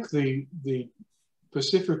 I think the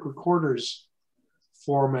Pacific Recorders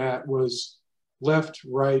format was left,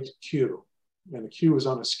 right, Q. And the Q is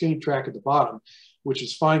on a skinny track at the bottom, which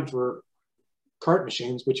is fine for cart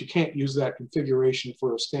machines, but you can't use that configuration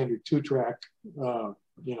for a standard 2-track,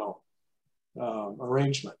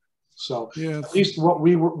 arrangement. So at least what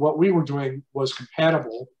we were doing was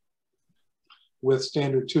compatible with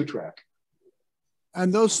standard 2-track.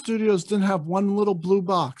 And those studios didn't have one little blue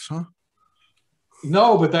box, huh?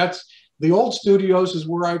 No, but that's the old studios is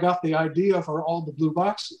where I got the idea for all the blue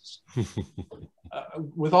boxes.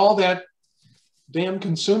 With all that damn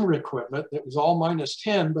consumer equipment that was all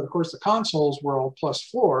 -10, but of course the consoles were all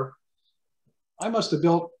 +4. I must have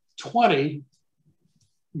built 20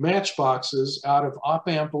 matchboxes out of Op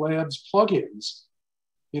Amp Labs plugins,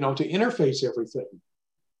 to interface everything.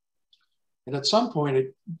 And at some point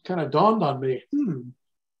it kind of dawned on me,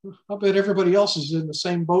 I bet everybody else is in the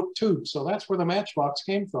same boat too. So that's where the matchbox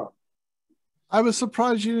came from. I was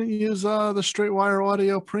surprised you didn't use the straight wire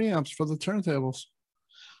audio preamps for the turntables.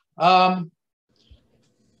 I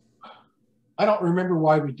don't remember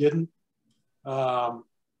why we didn't. I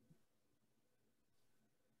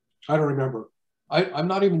don't remember. I'm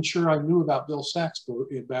not even sure I knew about Bill Sachs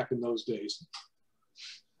back in those days.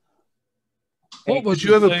 Did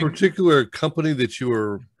you have a particular company that you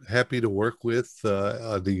were happy to work with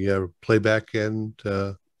on the playback end,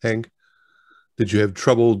 Hank? Did you have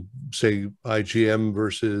trouble, say, IGM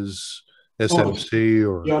versus SMC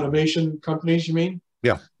or the automation companies? You mean?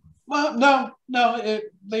 Yeah. Well, no,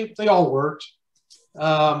 they all worked.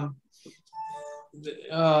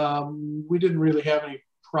 We didn't really have any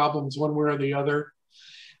problems one way or the other.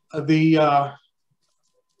 A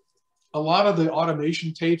lot of the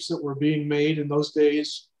automation tapes that were being made in those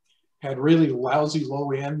days had really lousy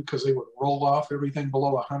low end because they would roll off everything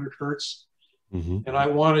below 100 hertz. Mm-hmm. And I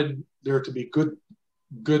wanted there to be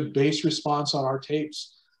good bass response on our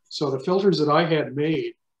tapes. So the filters that I had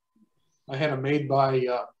them made by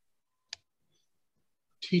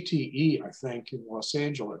TTE, I think, in Los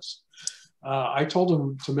Angeles. I told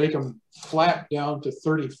them to make them flat down to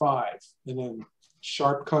 35 and then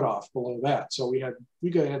sharp cutoff below that. So we had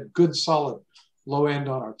good solid low end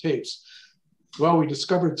on our tapes. Well, we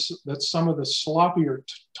discovered that some of the sloppier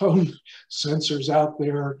tone sensors out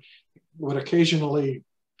there would occasionally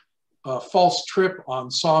false trip on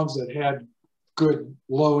songs that had good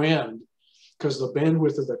low end because the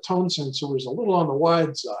bandwidth of the tone sensor was a little on the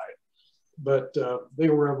wide side. But they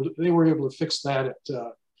were able to fix that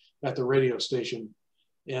at the radio station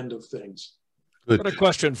end of things. Got a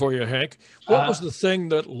question for you, Hank. What was the thing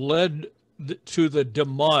that led to the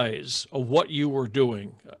demise of what you were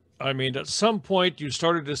doing? I mean, at some point you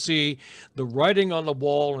started to see the writing on the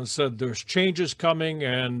wall and said there's changes coming,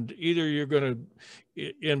 and either you're going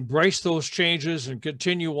to embrace those changes and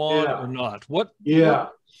continue on or not.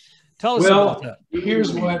 Tell us about that.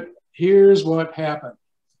 Here's what happened,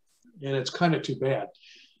 and it's kind of too bad.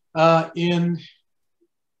 In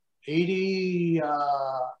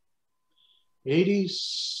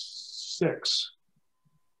 86,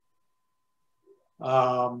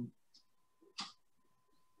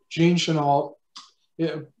 Drake-Chenault,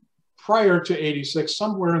 prior to 86,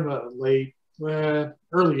 somewhere in the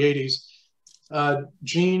early 80s,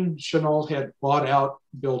 Drake-Chenault had bought out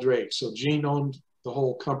Bill Drake. So Gene owned the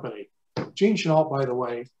whole company. Drake-Chenault, by the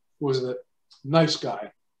way, was a nice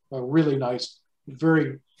guy, a really nice, he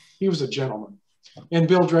was a gentleman. And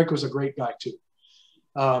Bill Drake was a great guy too.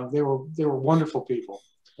 They were wonderful people.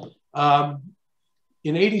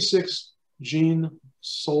 In 86, Gene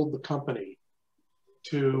sold the company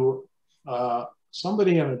to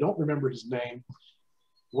somebody, and I don't remember his name,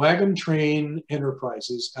 Wagon Train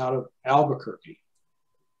Enterprises out of Albuquerque.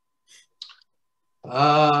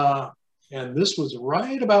 And this was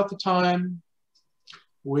right about the time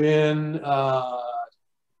when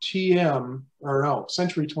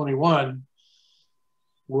Century 21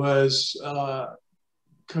 was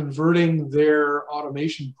converting their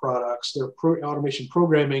automation products, their automation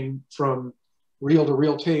programming from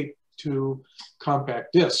reel-to-reel tape to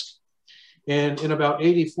compact disc. And in about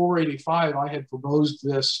 84, 85, I had proposed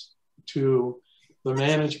this to the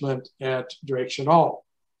management at Drake-Chenault.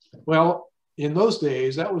 Well, in those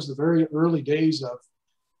days, that was the very early days of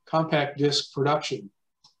compact disc production.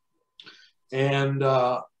 And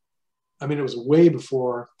I mean, it was way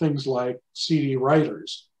before things like CD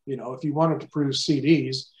writers. You know, if you wanted to produce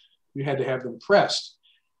CDs, you had to have them pressed.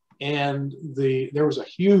 And there was a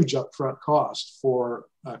huge upfront cost for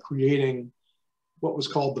creating what was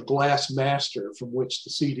called the glass master from which the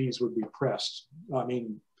CDs would be pressed. I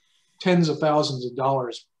mean, tens of thousands of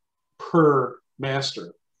dollars per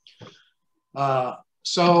master.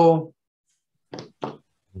 So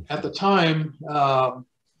at the time,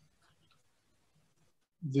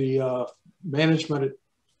 the management at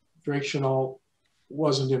Drake-Chenault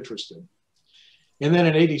wasn't interested. And then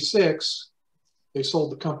in '86, they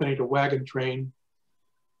sold the company to Wagon Train.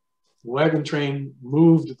 Wagon Train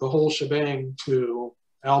moved the whole shebang to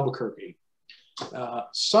Albuquerque.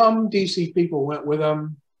 Some DC people went with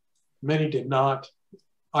them. Many did not.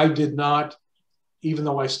 I did not, even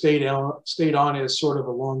though I stayed on as sort of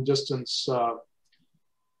a long distance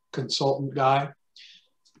consultant guy.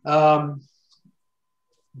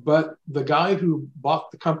 But the guy who bought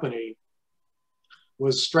the company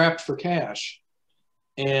was strapped for cash,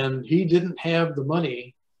 and he didn't have the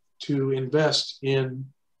money to invest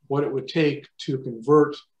in what it would take to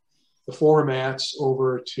convert the formats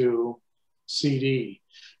over to CD.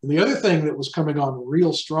 And the other thing that was coming on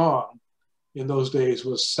real strong in those days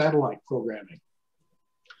was satellite programming.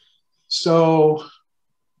 So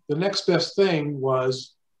the next best thing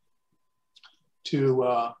was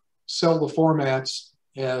to sell the formats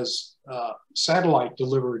as satellite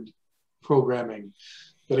delivered programming.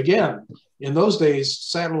 But again, in those days,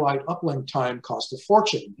 satellite uplink time cost a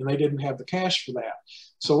fortune, and they didn't have the cash for that.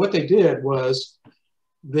 So what they did was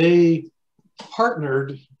they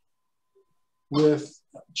partnered with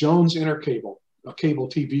Jones Intercable, a cable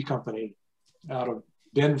TV company out of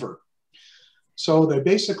Denver. So they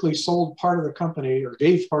basically sold part of the company, or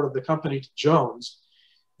gave part of the company to Jones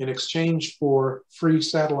in exchange for free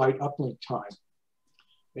satellite uplink time.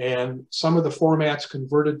 And some of the formats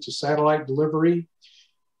converted to satellite delivery.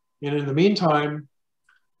 And in the meantime,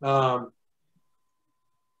 TM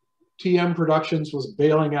Productions was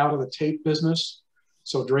bailing out of the tape business.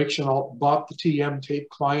 So Drake-Chenault bought the TM tape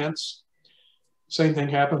clients. Same thing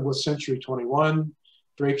happened with Century 21.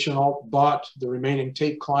 Drake-Chenault bought the remaining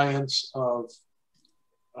tape clients of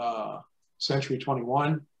Century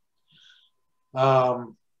 21.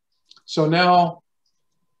 So now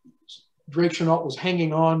Drake-Chenault was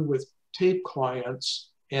hanging on with tape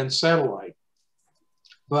clients and satellite.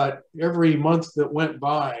 But every month that went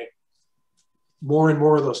by, more and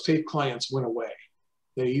more of those tape clients went away.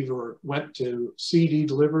 They either went to CD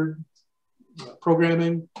delivered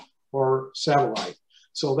programming or satellite.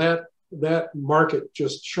 So that market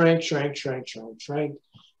just shrank.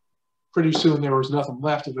 Pretty soon there was nothing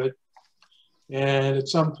left of it. And at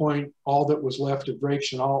some point, all that was left of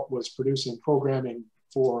Drake-Chenault was producing programming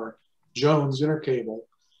for Jones Intercable.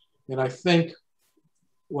 And I think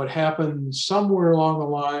what happened somewhere along the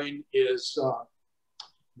line is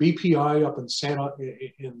BPI up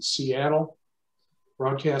in Seattle,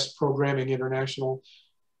 Broadcast Programming International,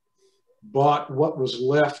 bought what was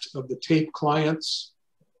left of the tape clients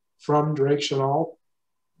from Drake-Chenault.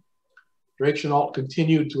 Drake-Chenault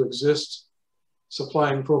continued to exist,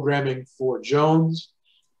 supplying programming for Jones,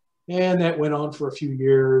 and that went on for a few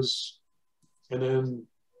years, and then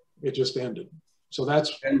it just ended. So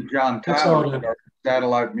that's and John Tyler started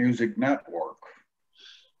Satellite Music Network.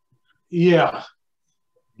 Yeah.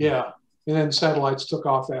 And then satellites took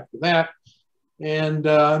off after that, and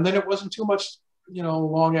then it wasn't too much,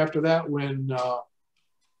 long after that when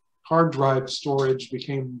hard drive storage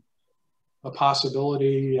became a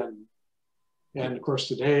possibility, and of course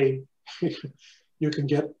today you can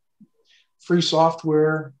get free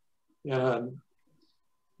software and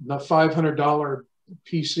a $500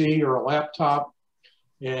 PC or a laptop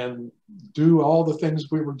and do all the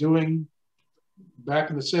things we were doing back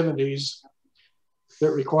in the 70s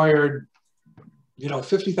that required,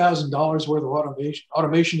 $50,000 worth of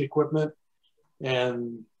automation equipment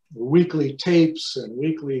and weekly tapes and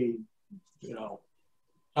weekly,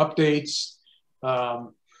 updates.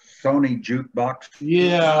 Sony jukebox.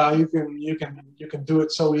 Yeah, you can do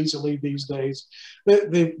it so easily these days.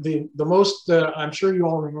 The most I'm sure you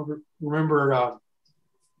all remember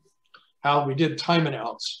how we did time and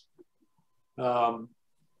outs. Time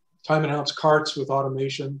and outs carts with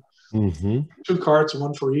automation. Mm-hmm. 2 carts,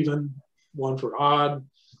 one for even, one for odd.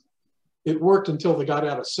 It worked until they got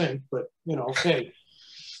out of sync, but hey,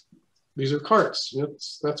 these are carts.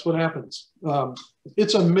 That's what happens.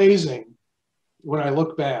 It's amazing when I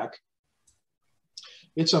look back.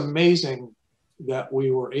 It's amazing that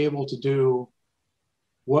we were able to do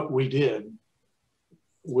what we did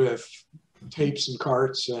with tapes and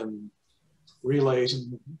carts and relays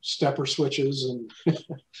and stepper switches and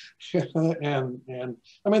and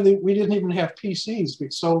I mean we didn't even have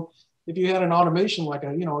PCs. So if you had an automation like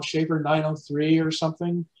a Shaver 903 or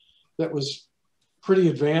something that was pretty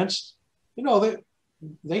advanced,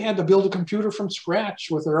 they had to build a computer from scratch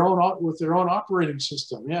with their own operating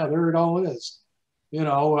system. Yeah, there it all is. You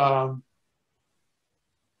know,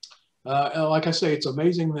 like I say, it's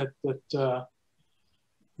amazing that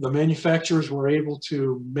the manufacturers were able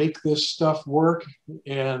to make this stuff work,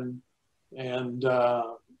 and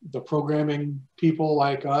the programming people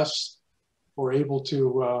like us were able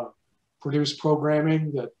to produce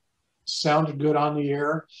programming that sounded good on the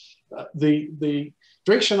air. The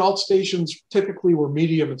Drake-Chenault stations typically were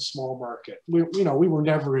medium and small market. We were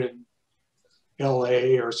never in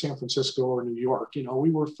LA or San Francisco or New York. You know, we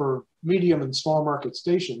were for medium and small market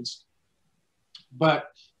stations. But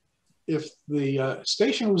if the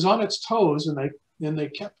station was on its toes and they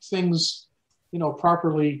kept things, you know,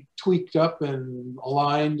 properly tweaked up and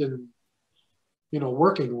aligned and, you know,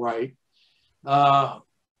 working right, our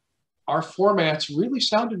formats really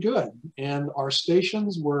sounded good, and our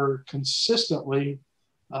stations were consistently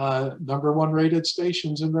 #1 rated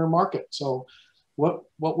stations in their market. So what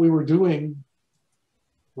we were doing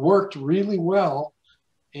worked really well,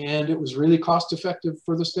 and it was really cost effective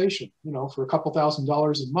for the station. You know, for a couple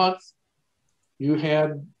 $1,000s a month, you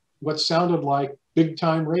had what sounded like big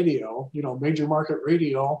time radio, you know, major market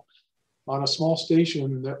radio on a small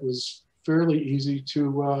station that was fairly easy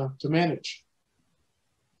to manage.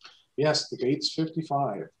 Yes, the gate's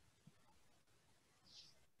 55.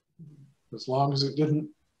 As long as it didn't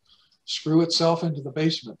screw itself into the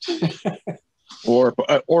basement. or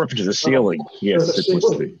up to the ceiling. Yes,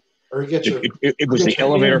 it was the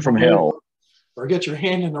elevator from hell. Or get your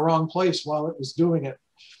hand in the wrong place while it was doing it.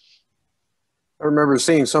 I remember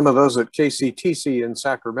seeing some of those at KCTC in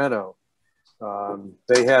Sacramento.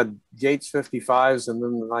 They had Gates 55s, and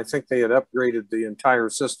then I think they had upgraded the entire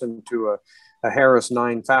system to a Harris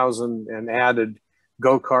 9000 and added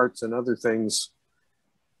go-karts and other things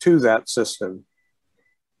to that system.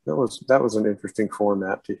 That was an interesting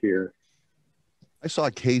format to hear. I saw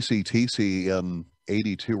KCTC in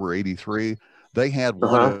 82 or 83. They had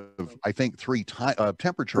one of, I think, 3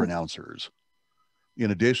 temperature announcers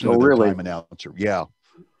in addition to the time announcer. Yeah.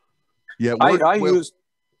 Yeah.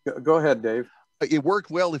 Go ahead, Dave. It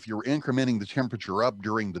worked well if you were incrementing the temperature up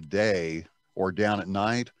during the day or down at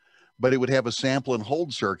night, but it would have a sample and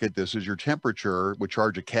hold circuit. This is your temperature, would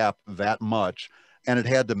charge a cap that much, and it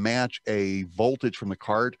had to match a voltage from the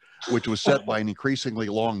cart, which was set by an increasingly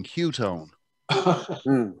long Q tone.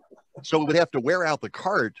 So it would have to wear out the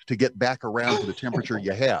cart to get back around to the temperature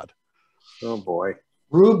you had. Oh boy.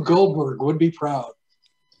 Rube Goldberg would be proud.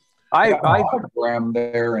 I program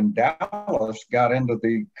there in Dallas got into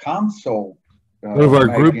the console. One of our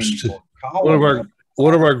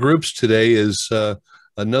groups today is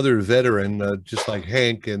another veteran, just like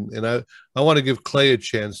Hank, and I want to give Clay a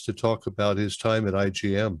chance to talk about his time at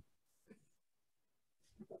IGM.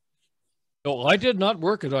 No, I did not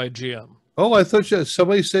work at IGM. Oh, I thought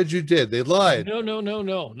somebody said you did. They lied.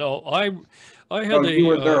 No. I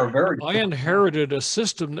inherited a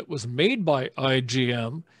system that was made by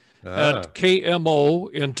IGM at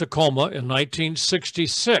KMO in Tacoma in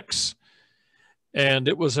 1966. And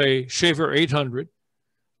it was a Shaver 800.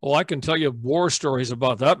 Oh, I can tell you war stories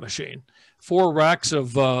about that machine. 4 racks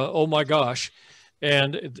of, oh my gosh.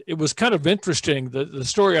 And it was kind of interesting. The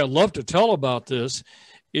story I love to tell about this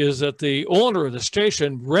is that the owner of the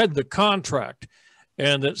station read the contract,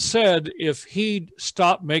 and it said if he'd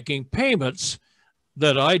stopped making payments,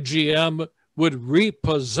 that IGM would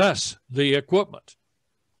repossess the equipment.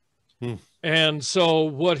 And so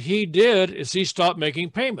what he did is he stopped making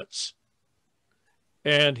payments.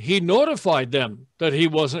 And he notified them that he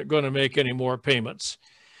wasn't going to make any more payments.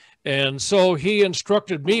 And so he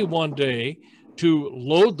instructed me one day to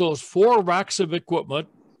load those 4 racks of equipment,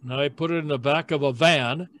 and I put it in the back of a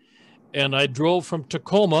van, and I drove from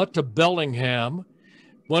Tacoma to Bellingham,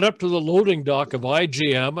 went up to the loading dock of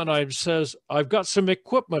IGM, and I says, I've got some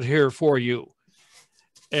equipment here for you.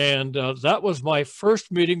 And that was my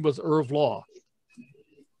first meeting with Irv Law,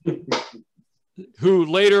 who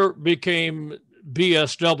later became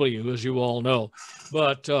BSW, as you all know.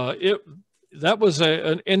 But that was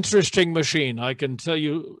an interesting machine. I can tell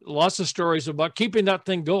you lots of stories about keeping that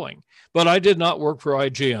thing going. But I did not work for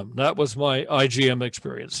IGM. That was my IGM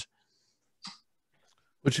experience.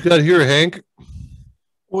 What you got here, Hank?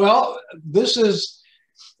 Well, this is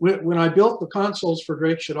when I built the consoles for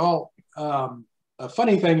Drake-Chenault. A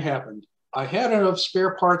funny thing happened. I had enough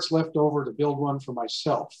spare parts left over to build one for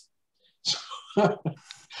myself.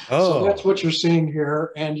 So that's what you're seeing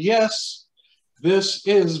here. And yes, this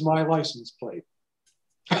is my license plate.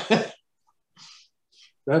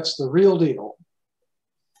 That's the real deal.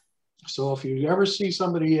 So if you ever see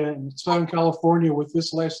somebody in Southern California with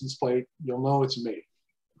this license plate, you'll know it's me.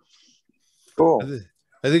 Cool.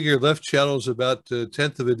 I think your left channel is about a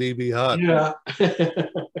tenth of a dB hot. Yeah.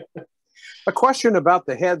 A question about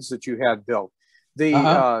the heads that you had built.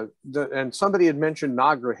 And somebody had mentioned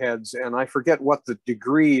Nagra heads, and I forget what the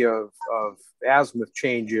degree of azimuth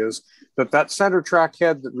change is, but that center track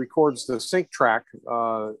head that records the sync track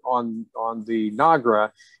on the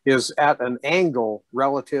Nagra is at an angle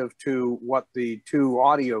relative to what the two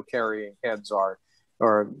audio carrying heads are,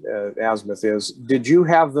 or azimuth is. Did you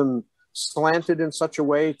have them slanted in such a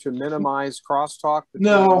way to minimize crosstalk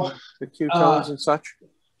between the Q tones and such?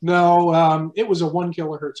 No, it was a 1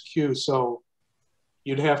 kilohertz Q, so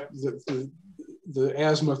you'd have the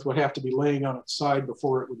azimuth would have to be laying on its side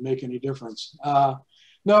before it would make any difference. Our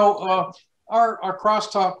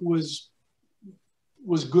crosstalk was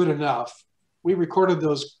good enough. We recorded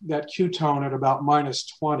that Q tone at about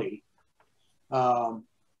 -20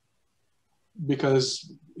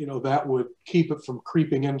 because that would keep it from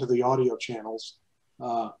creeping into the audio channels.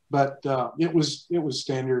 But it was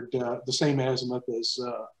standard, the same azimuth as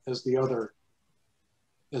the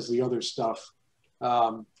other stuff.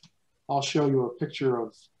 I'll show you a picture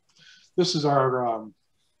of, this is our,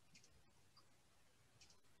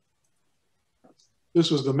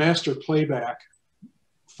 this was the master playback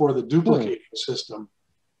for the duplicating system.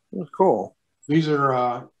 Cool. These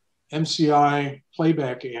are MCI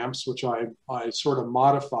playback amps, which I sort of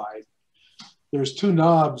modified. There's 2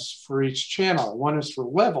 knobs for each channel. One is for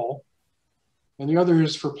level, and the other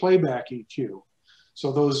is for playback EQ.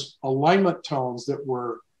 So those alignment tones that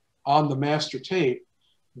were on the master tape,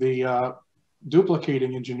 the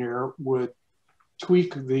duplicating engineer would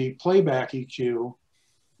tweak the playback EQ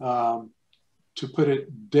to put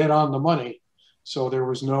it dead on the money, so there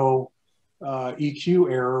was no EQ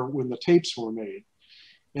error when the tapes were made.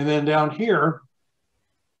 And then down here,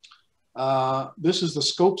 this is the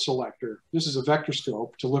scope selector. This is a vector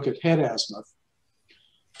scope to look at head azimuth.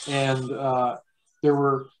 And there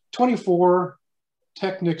were 24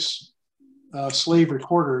 Technics slave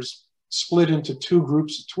recorders split into 2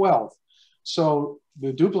 groups of 12. So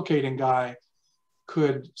the duplicating guy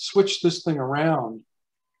could switch this thing around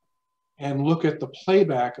and look at the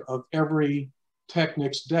playback of every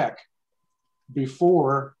Technics deck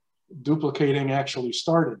before duplicating actually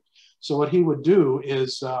started. So what he would do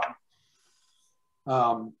is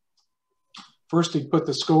first he'd put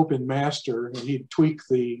the scope in master, and he'd tweak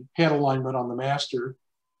the head alignment on the master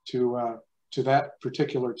to that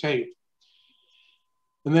particular tape.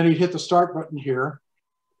 And then he'd hit the start button here,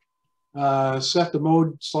 set the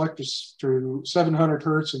mode selector to 700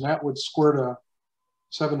 hertz, and that would squirt a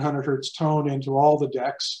 700 hertz tone into all the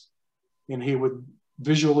decks. And he would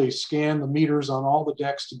visually scan the meters on all the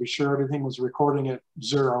decks to be sure everything was recording at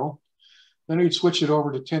 0. Then he'd switch it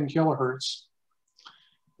over to 10 kilohertz,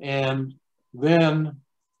 and then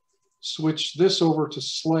switch this over to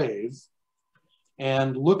slave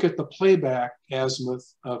and look at the playback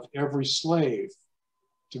azimuth of every slave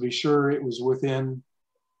to be sure it was within,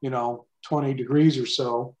 20 degrees or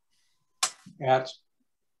so at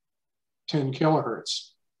 10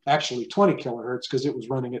 kilohertz. Actually 20 kilohertz, because it was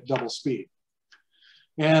running at double speed.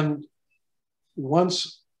 And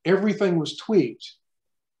once everything was tweaked,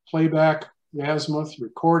 playback azimuth,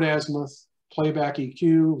 record azimuth, playback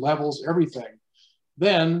EQ, levels, everything,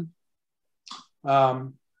 then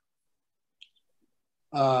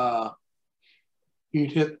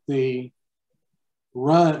he'd hit the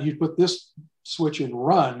run, he'd put this switch in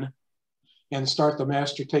run and start the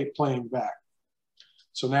master tape playing back.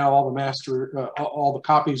 So now all the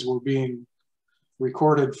copies were being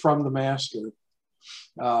recorded from the master.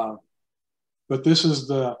 But these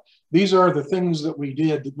are the things that we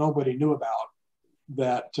did that nobody knew about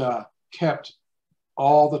that kept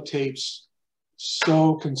all the tapes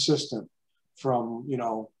so consistent from,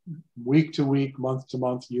 week to week, month to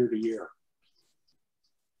month, year to year.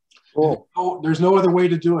 Cool. There's no other way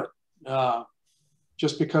to do it.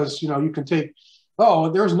 Just because, you can take,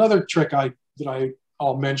 there's another trick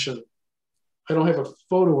I'll mention. I don't have a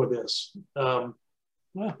photo of this. Well,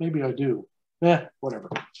 maybe I do. Whatever.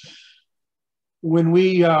 When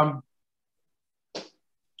we,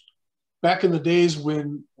 back in the days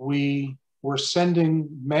when we were sending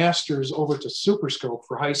masters over to Superscope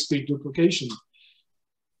for high-speed duplication,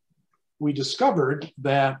 we discovered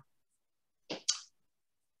that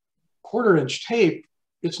quarter-inch tape,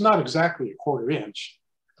 it's not exactly a quarter-inch.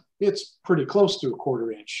 It's pretty close to a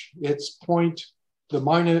quarter-inch. It's at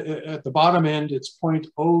the bottom end, it's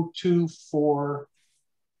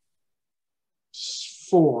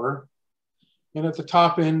 0.0244, and at the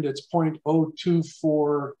top end, it's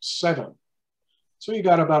 0.0247. So you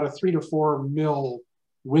got about a 3 to 4 mil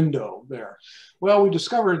window there. Well, we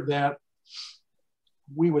discovered that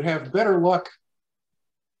we would have better luck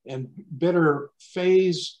and better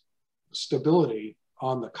phase stability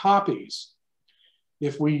on the copies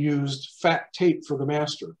if we used fat tape for the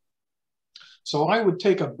master. So I would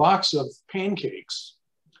take a box of pancakes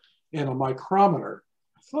and a micrometer.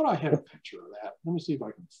 I thought I had a picture of that. Let me see if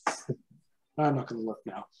I can. I'm not going to look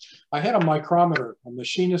now. I had a micrometer, a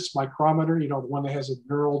machinist micrometer, you know, the one that has a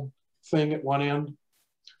knurled thing at one end.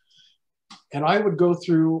 And I would go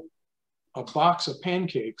through a box of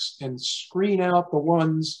pancakes and screen out the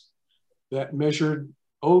ones that measured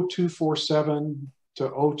 0247 to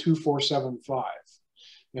 02475.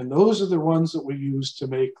 And those are the ones that we use to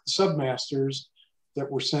make submasters that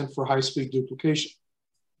were sent for high-speed duplication.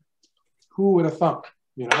 Who would have thunk,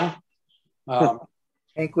 you know?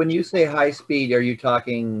 Hank, when you say high speed, are you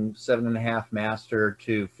talking 7.5 master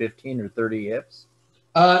to 15 or 30 IPS?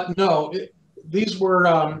 No, these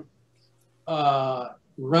were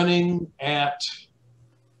running at,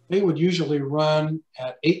 they would usually run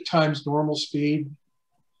at 8 times normal speed.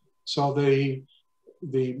 So the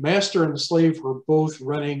master and the slave were both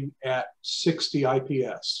running at 60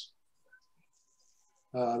 IPS.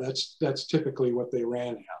 That's typically what they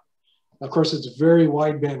ran at. Of course, it's very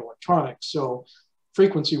wideband electronics, so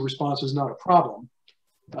frequency response is not a problem.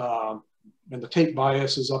 And the tape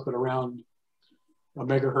bias is up at around a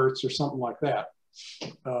megahertz or something like that.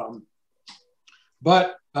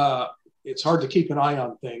 But it's hard to keep an eye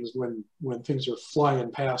on things when things are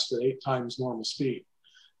flying past at 8 times normal speed.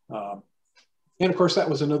 And of course, that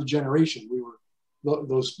was another generation.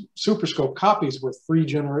 Those Superscope copies were 2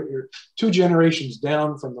 generations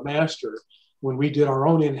down from the master. When we did our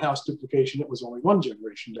own in-house duplication, it was only 1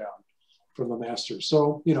 generation down from the master.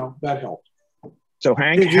 So, you know, that helped. So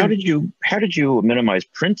Hank, how did you minimize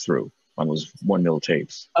print through on those 1 mil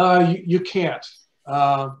tapes? You can't,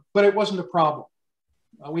 but it wasn't a problem.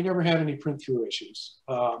 We never had any print through issues.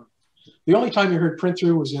 The only time you heard print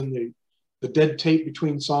through was in the dead tape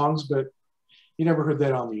between songs, but you never heard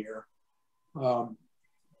that on the air.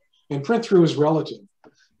 And print through is relative.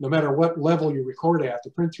 No matter what level you record at,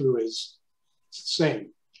 the print through is the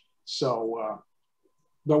same. So,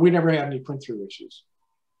 but we never had any print through issues.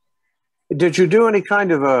 Did you do any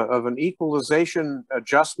kind of an equalization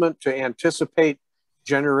adjustment to anticipate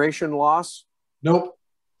generation loss? Nope.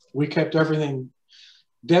 We kept everything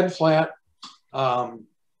dead flat. Everything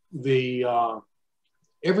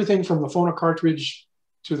from the phono cartridge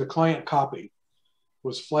to the client copy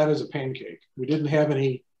was flat as a pancake. We didn't have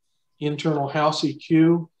any internal house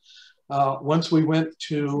EQ. Once we went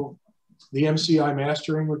to the MCI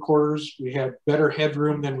mastering recorders, we had better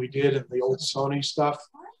headroom than we did in the old Sony stuff.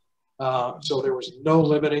 So there was no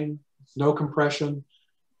limiting, no compression.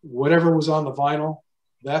 Whatever was on the vinyl,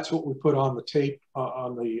 that's what we put on the tape,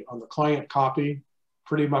 on the client copy,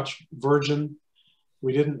 pretty much virgin.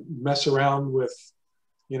 We didn't mess around with,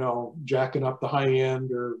 you know, jacking up the high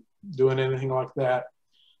end or doing anything like that.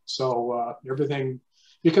 So everything,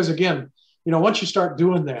 because again, you know, once you start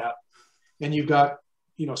doing that and you've got,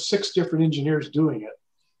 you know, 6 different engineers doing it,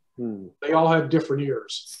 they all have different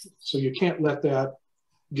ears. So you can't let that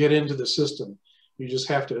get into the system. You just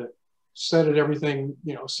have to set everything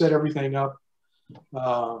up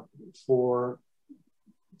for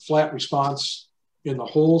flat response in the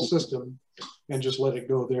whole system and just let it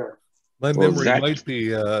go there. My memory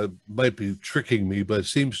might be tricking me, but it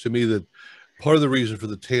seems to me that part of the reason for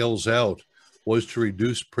the tails out was to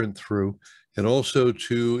reduce print through and also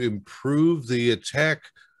to improve the attack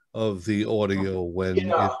of the audio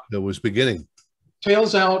when it was beginning.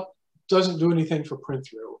 Tails out doesn't do anything for print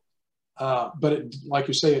through, but it, like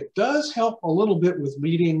you say, it does help a little bit with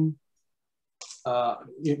leading,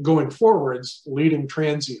 going forwards, leading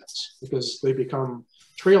transients, because they become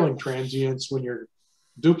trailing transients when you're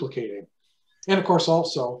duplicating. And of course,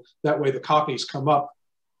 also that way the copies come up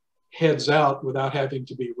heads out without having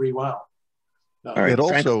to be rewound.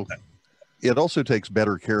 It also takes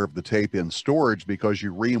better care of the tape in storage because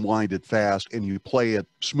you rewind it fast and you play it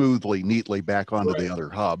smoothly, neatly back onto the other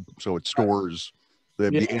hub, so it stores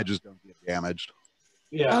the edges don't get damaged.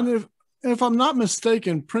 Yeah. And if I'm not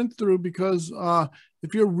mistaken, print through, because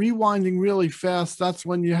if you're rewinding really fast, that's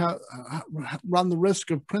when you run the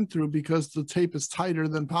risk of print through, because the tape is tighter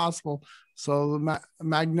than possible, so the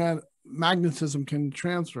magnetism can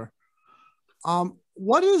transfer.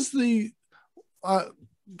 What is the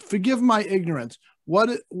forgive my ignorance, what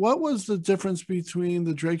was the difference between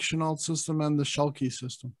the Drake-Chenault system and the Schulke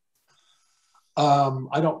system?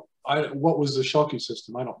 What was the Schulke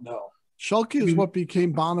system? I don't know. Schulke is what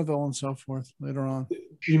became Bonneville and so forth later on.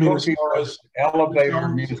 You mean as far as elevator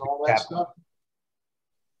music and all that stuff?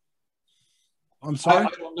 I'm sorry? I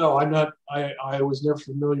don't know. I was never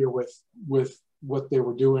familiar with what they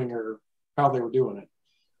were doing or how they were doing it.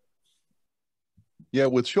 Yeah,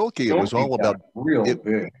 with Schulke, it was all about real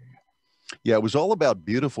big. Yeah, it was all about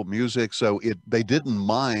beautiful music. So they didn't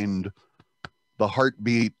mind the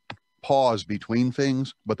heartbeat pause between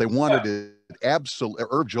things, but they wanted it absolutely.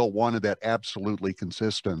 Irv Joel wanted that absolutely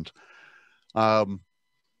consistent. But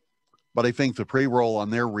I think the pre-roll on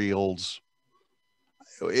their reels,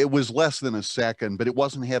 it was less than a second, but it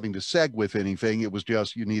wasn't having to seg with anything. It was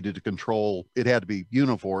just you needed to control. It had to be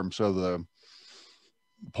uniform, so the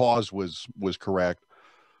pause was correct.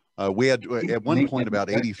 We had at one point about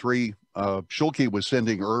 83. Schulke was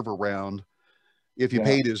sending Irv around. If you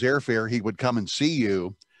paid his airfare, he would come and see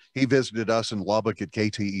you. He visited us in Lubbock at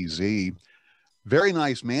KTEZ. Very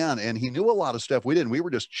nice man, and he knew a lot of stuff we didn't. We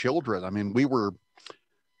were just children. I mean, we were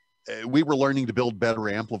learning to build better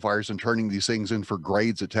amplifiers and turning these things in for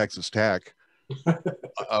grades at Texas Tech.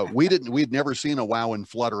 We'd never seen a wow and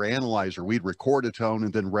flutter analyzer. We'd record a tone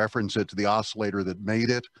and then reference it to the oscillator that made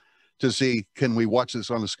it to see, can we watch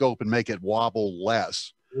this on the scope and make it wobble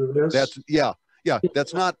less? That's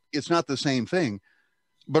it's not the same thing.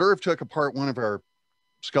 But Irv took apart one of our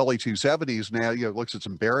Scully 270s. Now, looks at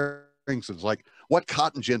some bearings and it's like, what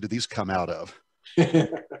cotton gin did these come out of?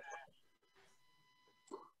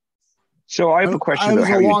 So I have a question. I was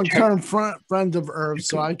a long-term friend of Irv,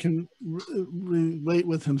 so I can relate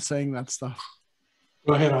with him saying that stuff.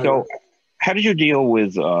 Go ahead. So how did you deal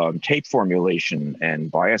with tape formulation and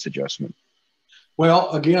bias adjustment?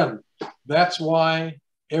 Well, again, that's why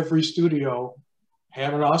every studio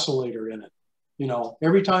had an oscillator in it.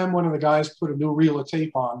 Every time one of the guys put a new reel of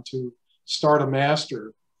tape on to start a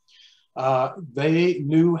master, they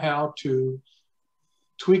knew how to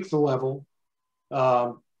tweak the level,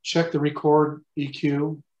 check the record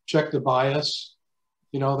EQ, check the bias.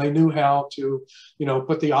 They knew how to,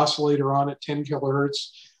 put the oscillator on at 10 kilohertz,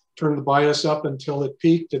 turn the bias up until it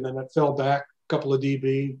peaked, and then it fell back a couple of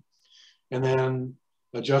dB, and then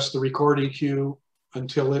adjust the record EQ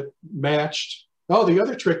until it matched. Oh, the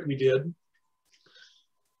other trick we did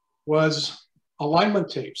was alignment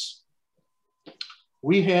tapes.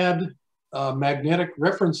 We had a magnetic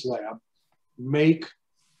reference lab make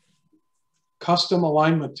custom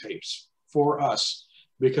alignment tapes for us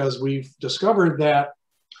because we've discovered that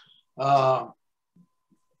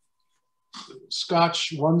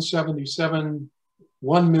Scotch 177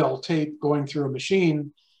 1 mil tape going through a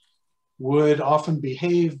machine would often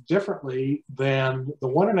behave differently than the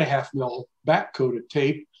 1.5 mil back-coated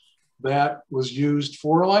tape that was used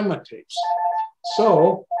for alignment tapes.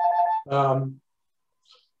 So to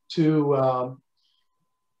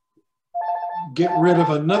get rid of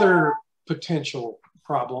another potential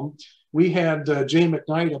problem, we had Jay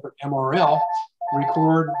McKnight up at MRL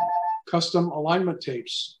record custom alignment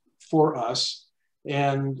tapes for us,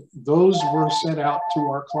 and those were sent out to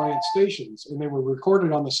our client stations, and they were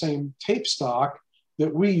recorded on the same tape stock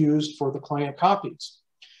that we used for the client copies.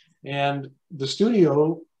 And the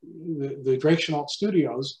studio, the Drake-Chenault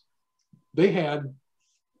studios, they had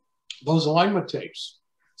those alignment tapes.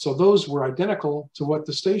 So those were identical to what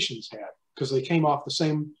the stations had because they came off the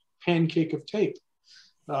same pancake of tape.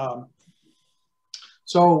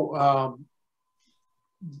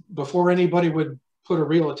 Before anybody would put a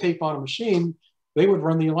reel of tape on a machine, they would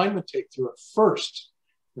run the alignment tape through it first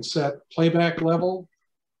and set playback level,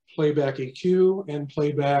 playback EQ, and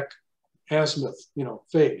playback azimuth,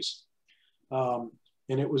 phase. And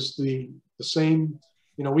it was the same,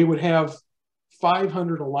 we would have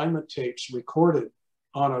 500 alignment tapes recorded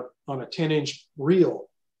on a 10-inch reel.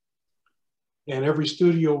 And every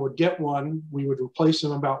studio would get one. We would replace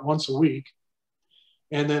them about once a week.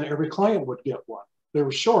 And then every client would get one. They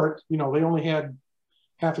were short, they only had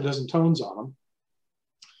half a dozen tones on them.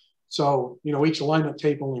 So, each alignment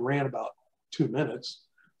tape only ran about 2 minutes.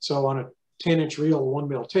 So on a 10-inch reel, 1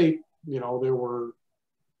 mil tape, there were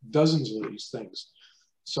dozens of these things.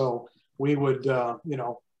 So we would, that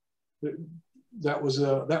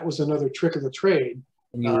was another trick of the trade.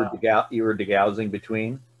 And you were degaussing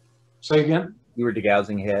between? Say again? You were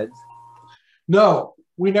degaussing heads? No,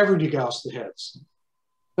 we never degaussed the heads.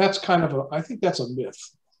 That's kind of I think that's a myth.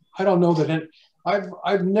 I don't know that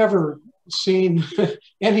I've never seen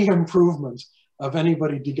any improvement of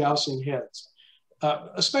anybody degaussing heads,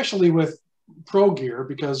 especially with pro gear,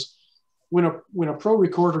 because when a pro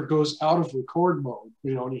recorder goes out of record mode,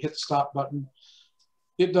 and you hit the stop button,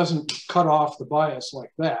 it doesn't cut off the bias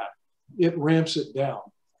like that. It ramps it down.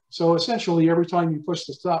 So essentially, every time you push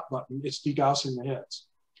the stop button, it's degaussing the heads.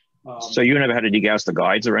 So you never had to degauss the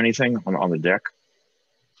guides or anything on the deck?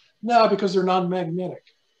 No, because they're non-magnetic.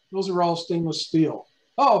 Those are all stainless steel.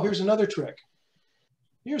 Oh, here's another trick.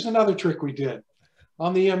 Here's another trick we did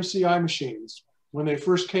on the MCI machines. When they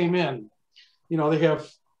first came in, you know, they have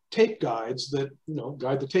tape guides that, you know,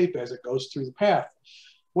 guide the tape as it goes through the path.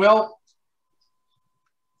 Well,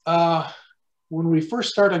 when we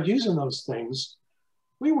first started using those things,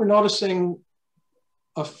 we were noticing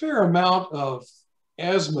a fair amount of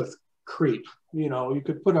azimuth creep. You know, you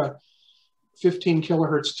could put a 15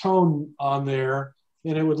 kilohertz tone on there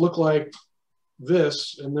and it would look like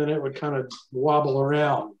this, and then it would kind of wobble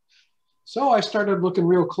around. So I started looking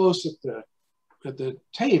real close at the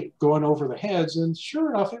tape going over the heads, and sure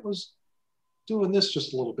enough, it was doing this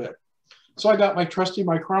just a little bit. So I got my trusty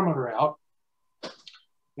micrometer out,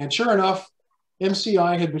 and sure enough,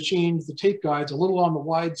 MCI had machined the tape guides a little on the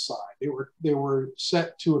wide side. They were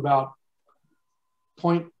set to about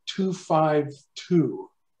 0.252.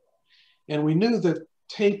 And we knew that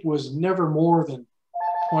tape was never more than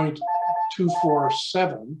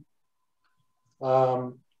 0.247.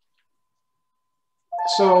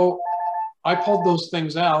 So I pulled those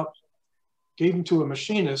things out, gave them to a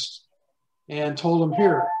machinist, and told him,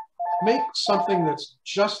 here, make something that's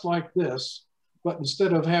just like this, but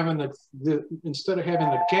instead of having the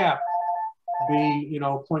gap be, you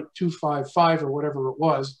know, 0.255 or whatever it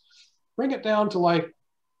was, bring it down to like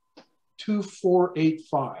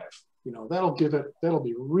 2.485. You know, that'll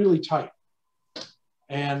be really tight.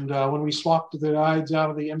 And when we swapped the guides out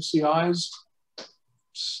of the MCIs,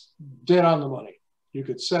 dead on the money. You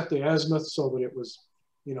could set the azimuth so that it was,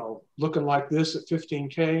 you know, looking like this at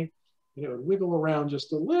 15K, and it would wiggle around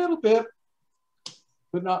just a little bit,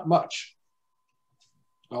 but not much.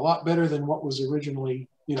 A lot better than what was originally,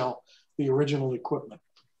 you know, the original equipment.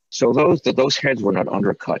 So those heads were not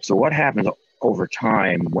undercut. So what happened over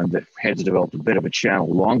time when the heads developed a bit of a channel,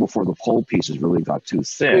 long before the pole pieces really got too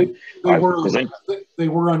thin? They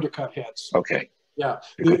were undercut heads. Okay. Yeah.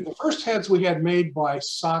 The first heads we had made by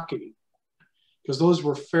Saki, because those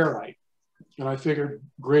were ferrite. And I figured,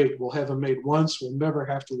 great, we'll have them made once, we'll never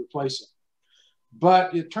have to replace them.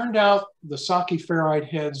 But it turned out the Saki ferrite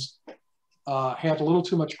heads had a little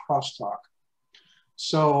too much crosstalk.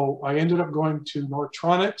 So I ended up going to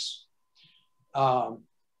Nortronics, and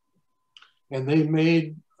they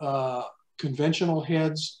made conventional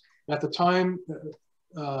heads. At the time,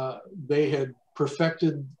 they had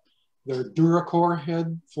perfected their Duracore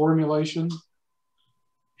head formulation,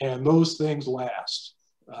 and those things last.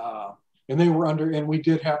 And they were and we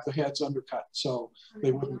did have the heads undercut, so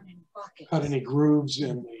they wouldn't cut any grooves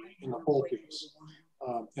in the pole piece.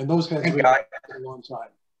 And those heads we had for a long time.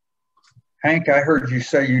 Hank, I heard you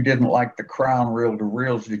say you didn't like the crown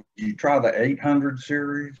reel-to-reels. Did you try the 800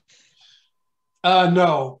 series?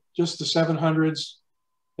 No, just the 700s.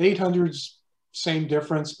 800s, same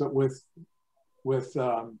difference, but with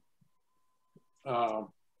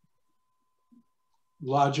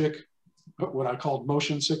logic, what I called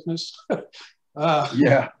motion sickness.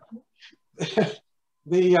 Yeah.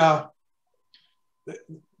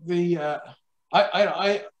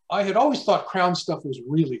 I had always thought crown stuff was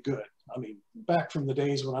really good. I mean, back from the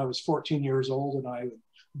days when I was 14 years old and I would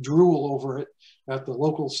drool over it at the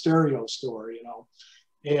local stereo store, you know.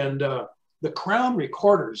 And the crown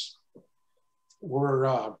recorders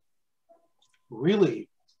were really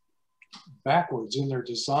backwards in their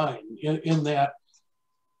design, in that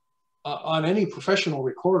on any professional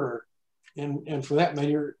recorder, and for that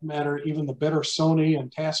matter, even the better Sony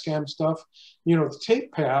and Tascam stuff, you know, the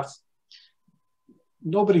tape path,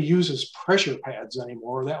 nobody uses pressure pads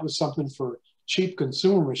anymore. That was something for cheap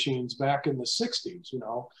consumer machines back in the 60s, you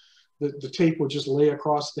know. The tape would just lay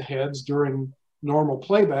across the heads during normal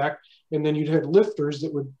playback, and then you'd have lifters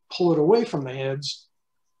that would pull it away from the heads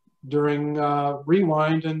during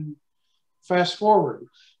rewind and fast forward.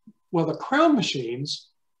 Well, the crown machines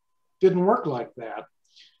didn't work like that.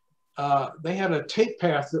 They had a tape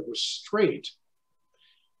path that was straight,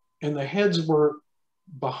 and the heads were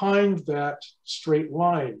behind that straight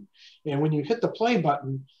line. And when you hit the play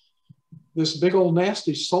button, this big old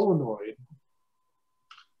nasty solenoid,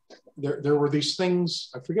 there were these things,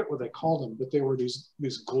 I forget what they called them, but they were these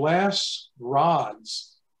glass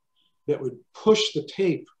rods that would push the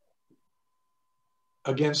tape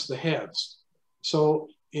against the heads. So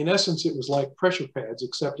in essence, it was like pressure pads,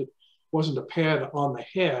 except it wasn't a pad on the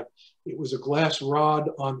head. It was a glass rod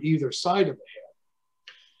on either side of the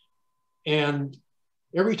head. And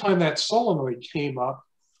every time that solenoid came up,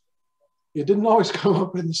 it didn't always come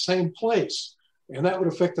up in the same place. And that would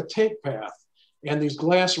affect the tape path. And these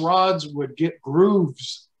glass rods would get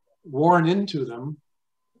grooves worn into them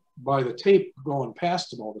by the tape going past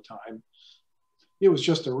them all the time. It was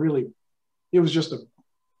just a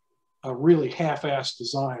a really half-assed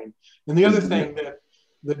design. And the other thing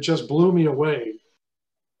that just blew me away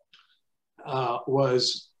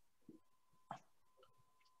was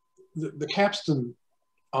the capstan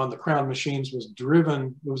on the Crown machines was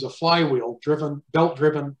driven. It was a flywheel driven, belt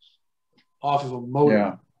driven off of a motor.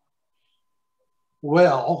 Yeah.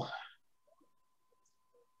 Well,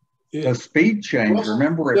 The speed change,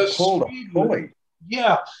 remember it pulled a pulley.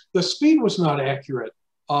 Yeah, the speed was not accurate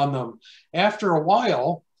on them. After a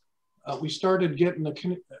while, we started getting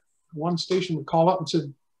one station would call up and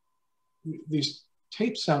said, these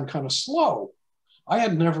tapes sound kind of slow. I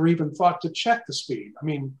had never even thought to check the speed. I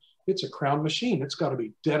mean, it's a Crown machine. It's got to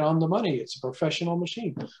be dead on the money. It's a professional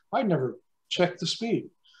machine. I'd never checked the speed.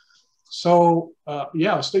 So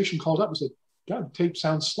yeah, a station called up and said, God, the tape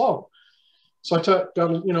sounds slow. So I got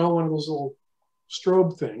one of those little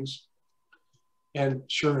strobe things, and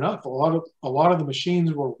sure enough, a lot of the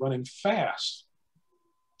machines were running fast.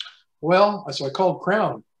 Well, so I called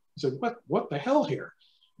Crown. I said, what the hell here?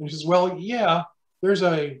 And he says, well, yeah, there's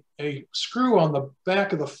a screw on the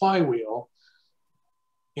back of the flywheel,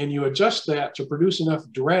 and you adjust that to produce enough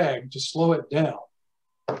drag to slow it down.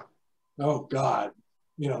 Oh God,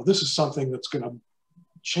 this is something that's going to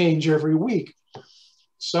change every week.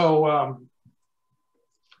 So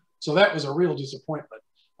so that was a real disappointment.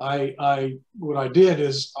 What I did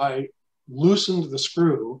is I loosened the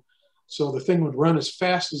screw so the thing would run as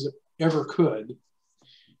fast as it ever could.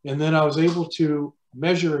 And then I was able to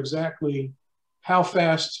measure exactly how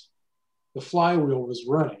fast the flywheel was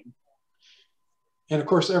running. And of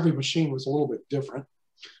course, every machine was a little bit different.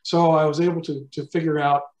 So I was able to figure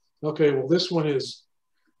out, okay, well, this one is,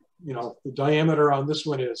 the diameter on this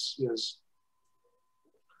one is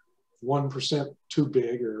 1% too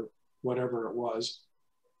big, or whatever it was.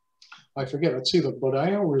 I forget. Let's see, the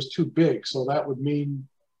diameter was too big. So that would mean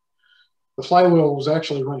the flywheel was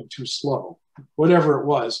actually running too slow, whatever it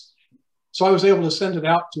was. So I was able to send it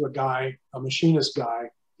out to a machinist guy,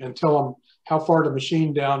 and tell him how far to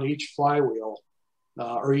machine down each flywheel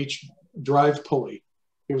or each drive pulley.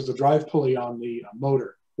 It was the drive pulley on the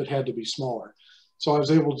motor that had to be smaller. So I was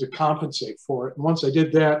able to compensate for it. And once I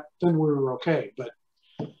did that, then we were okay. But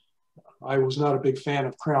I was not a big fan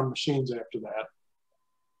of Crown machines after that.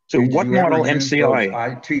 So what model MCI?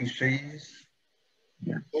 ITCs?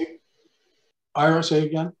 Yeah. Ira, say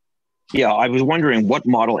again? Yeah, I was wondering what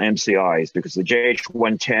model MCIs, because the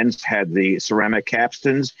JH110s had the ceramic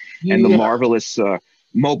capstans and the marvelous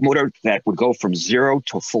motor that would go from 0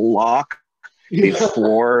 to full lock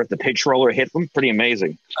before the pitch roller hit them. Pretty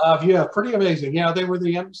amazing. Yeah, pretty amazing. Yeah, they were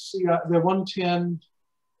the MCI, the 110.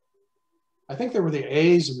 I think they were the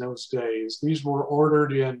A's in those days. These were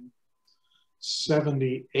ordered in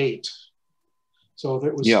 78. So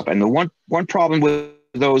that was. Yep, and the one problem with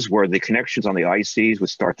those were the connections on the ICs would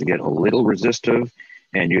start to get a little resistive,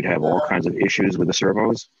 and you'd have all kinds of issues with the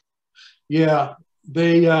servos. Yeah,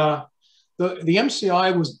 the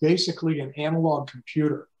MCI was basically an analog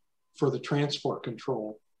computer for the transport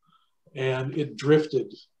control, and it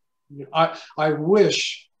drifted. I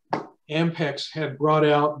wish Ampex had brought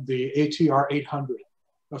out the ATR 800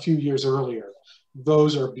 a few years earlier.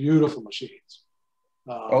 Those are beautiful machines.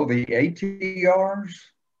 The ATRs?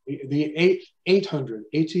 The 800,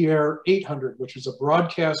 ATR 800, which was a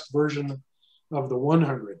broadcast version of the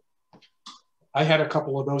 100. I had a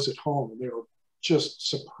couple of those at home, and they were just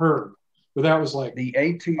superb. But that was like the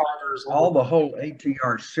ATRs, the whole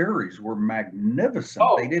ATR series were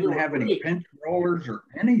magnificent. They didn't have any pinch rollers or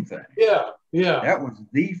anything. Yeah. That was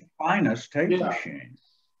the finest tape machine.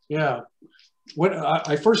 Yeah. When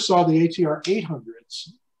I first saw the ATR 800s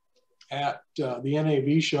at the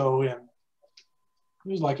NAV show in, it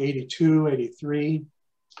was like 82, 83.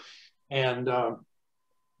 And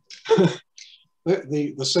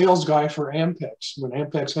the sales guy for Ampex, when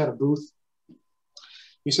Ampex had a booth,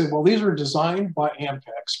 he said, well, these were designed by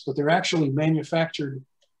Ampex, but they're actually manufactured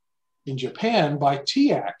in Japan by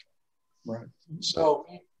TIAC. Right. So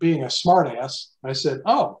being a smartass, I said,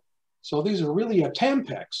 oh, so these are really a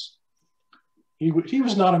Tampex. He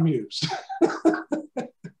was not amused.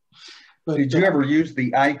 But, did you ever use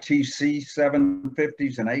the ITC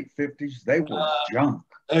 750s and 850s? They were junk.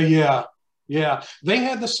 Yeah. They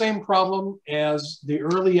had the same problem as the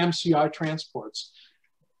early MCI transports.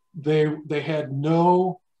 They had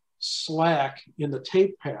no slack in the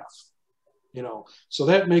tape path, so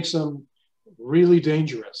that makes them really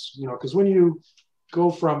dangerous, because when you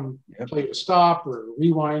go from play to stop or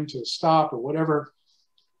rewind to stop or whatever,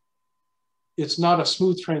 it's not a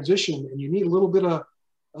smooth transition, and you need a little bit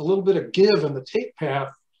of give in the tape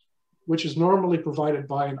path, which is normally provided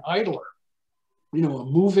by an idler, a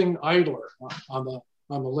moving idler on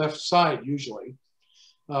on the left side usually.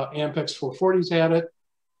 Ampex 440s had it.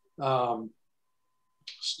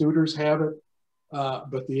 Studers have it.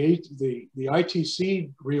 But the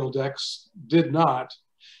ITC reel decks did not,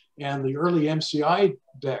 and the early MCI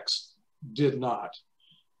decks did not,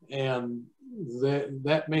 and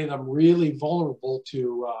that made them really vulnerable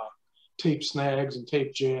to tape snags and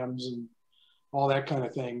tape jams and all that kind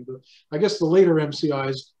of thing. But I guess the later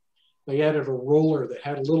MCIs, they added a roller that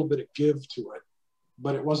had a little bit of give to it,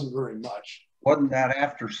 but it wasn't very much. Wasn't that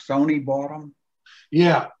after Sony bought them?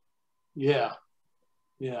 Yeah, yeah,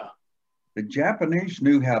 yeah. The Japanese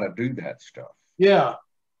knew how to do that stuff. Yeah.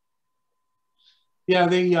 Yeah,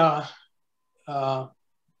 they, you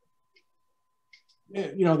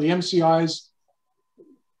know, the MCIs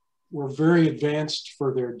were very advanced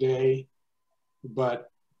for their day, but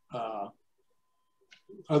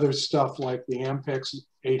other stuff like the Ampex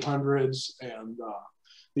 800s and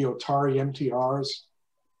the Otari MTRs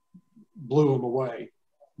blew them away.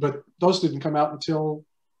 But those didn't come out until,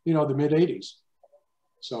 you know, the mid 80s.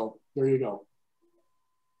 So there you go.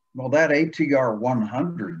 Well, that ATR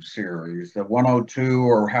 100 series, the 102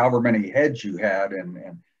 or however many heads you had, and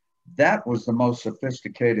that was the most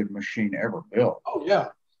sophisticated machine ever built. Oh, yeah.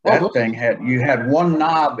 That thing you had one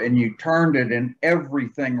knob and you turned it and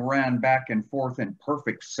everything ran back and forth in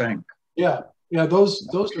perfect sync. Yeah. Yeah. Those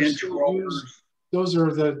are still used. Those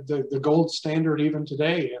are the gold standard even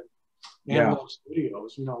today in analog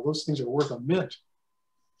studios. You know, those things are worth a mint.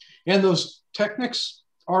 And those Technics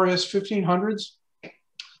RS 1500s,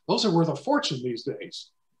 those are worth a fortune these days.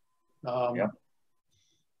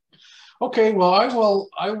 Okay, well,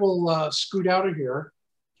 I will scoot out of here.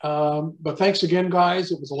 But thanks again,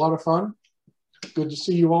 guys. It was a lot of fun. Good to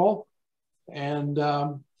see you all. And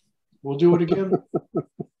we'll do it again.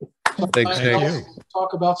 Thanks, Hank.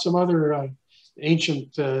 Talk about some other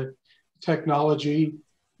ancient technology.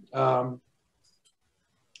 I'll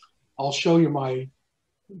show you my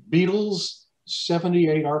Beatles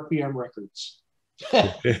 78 RPM records.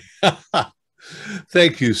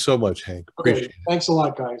 Thank you so much, Hank. Okay, thanks a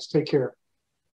lot, guys. Take care.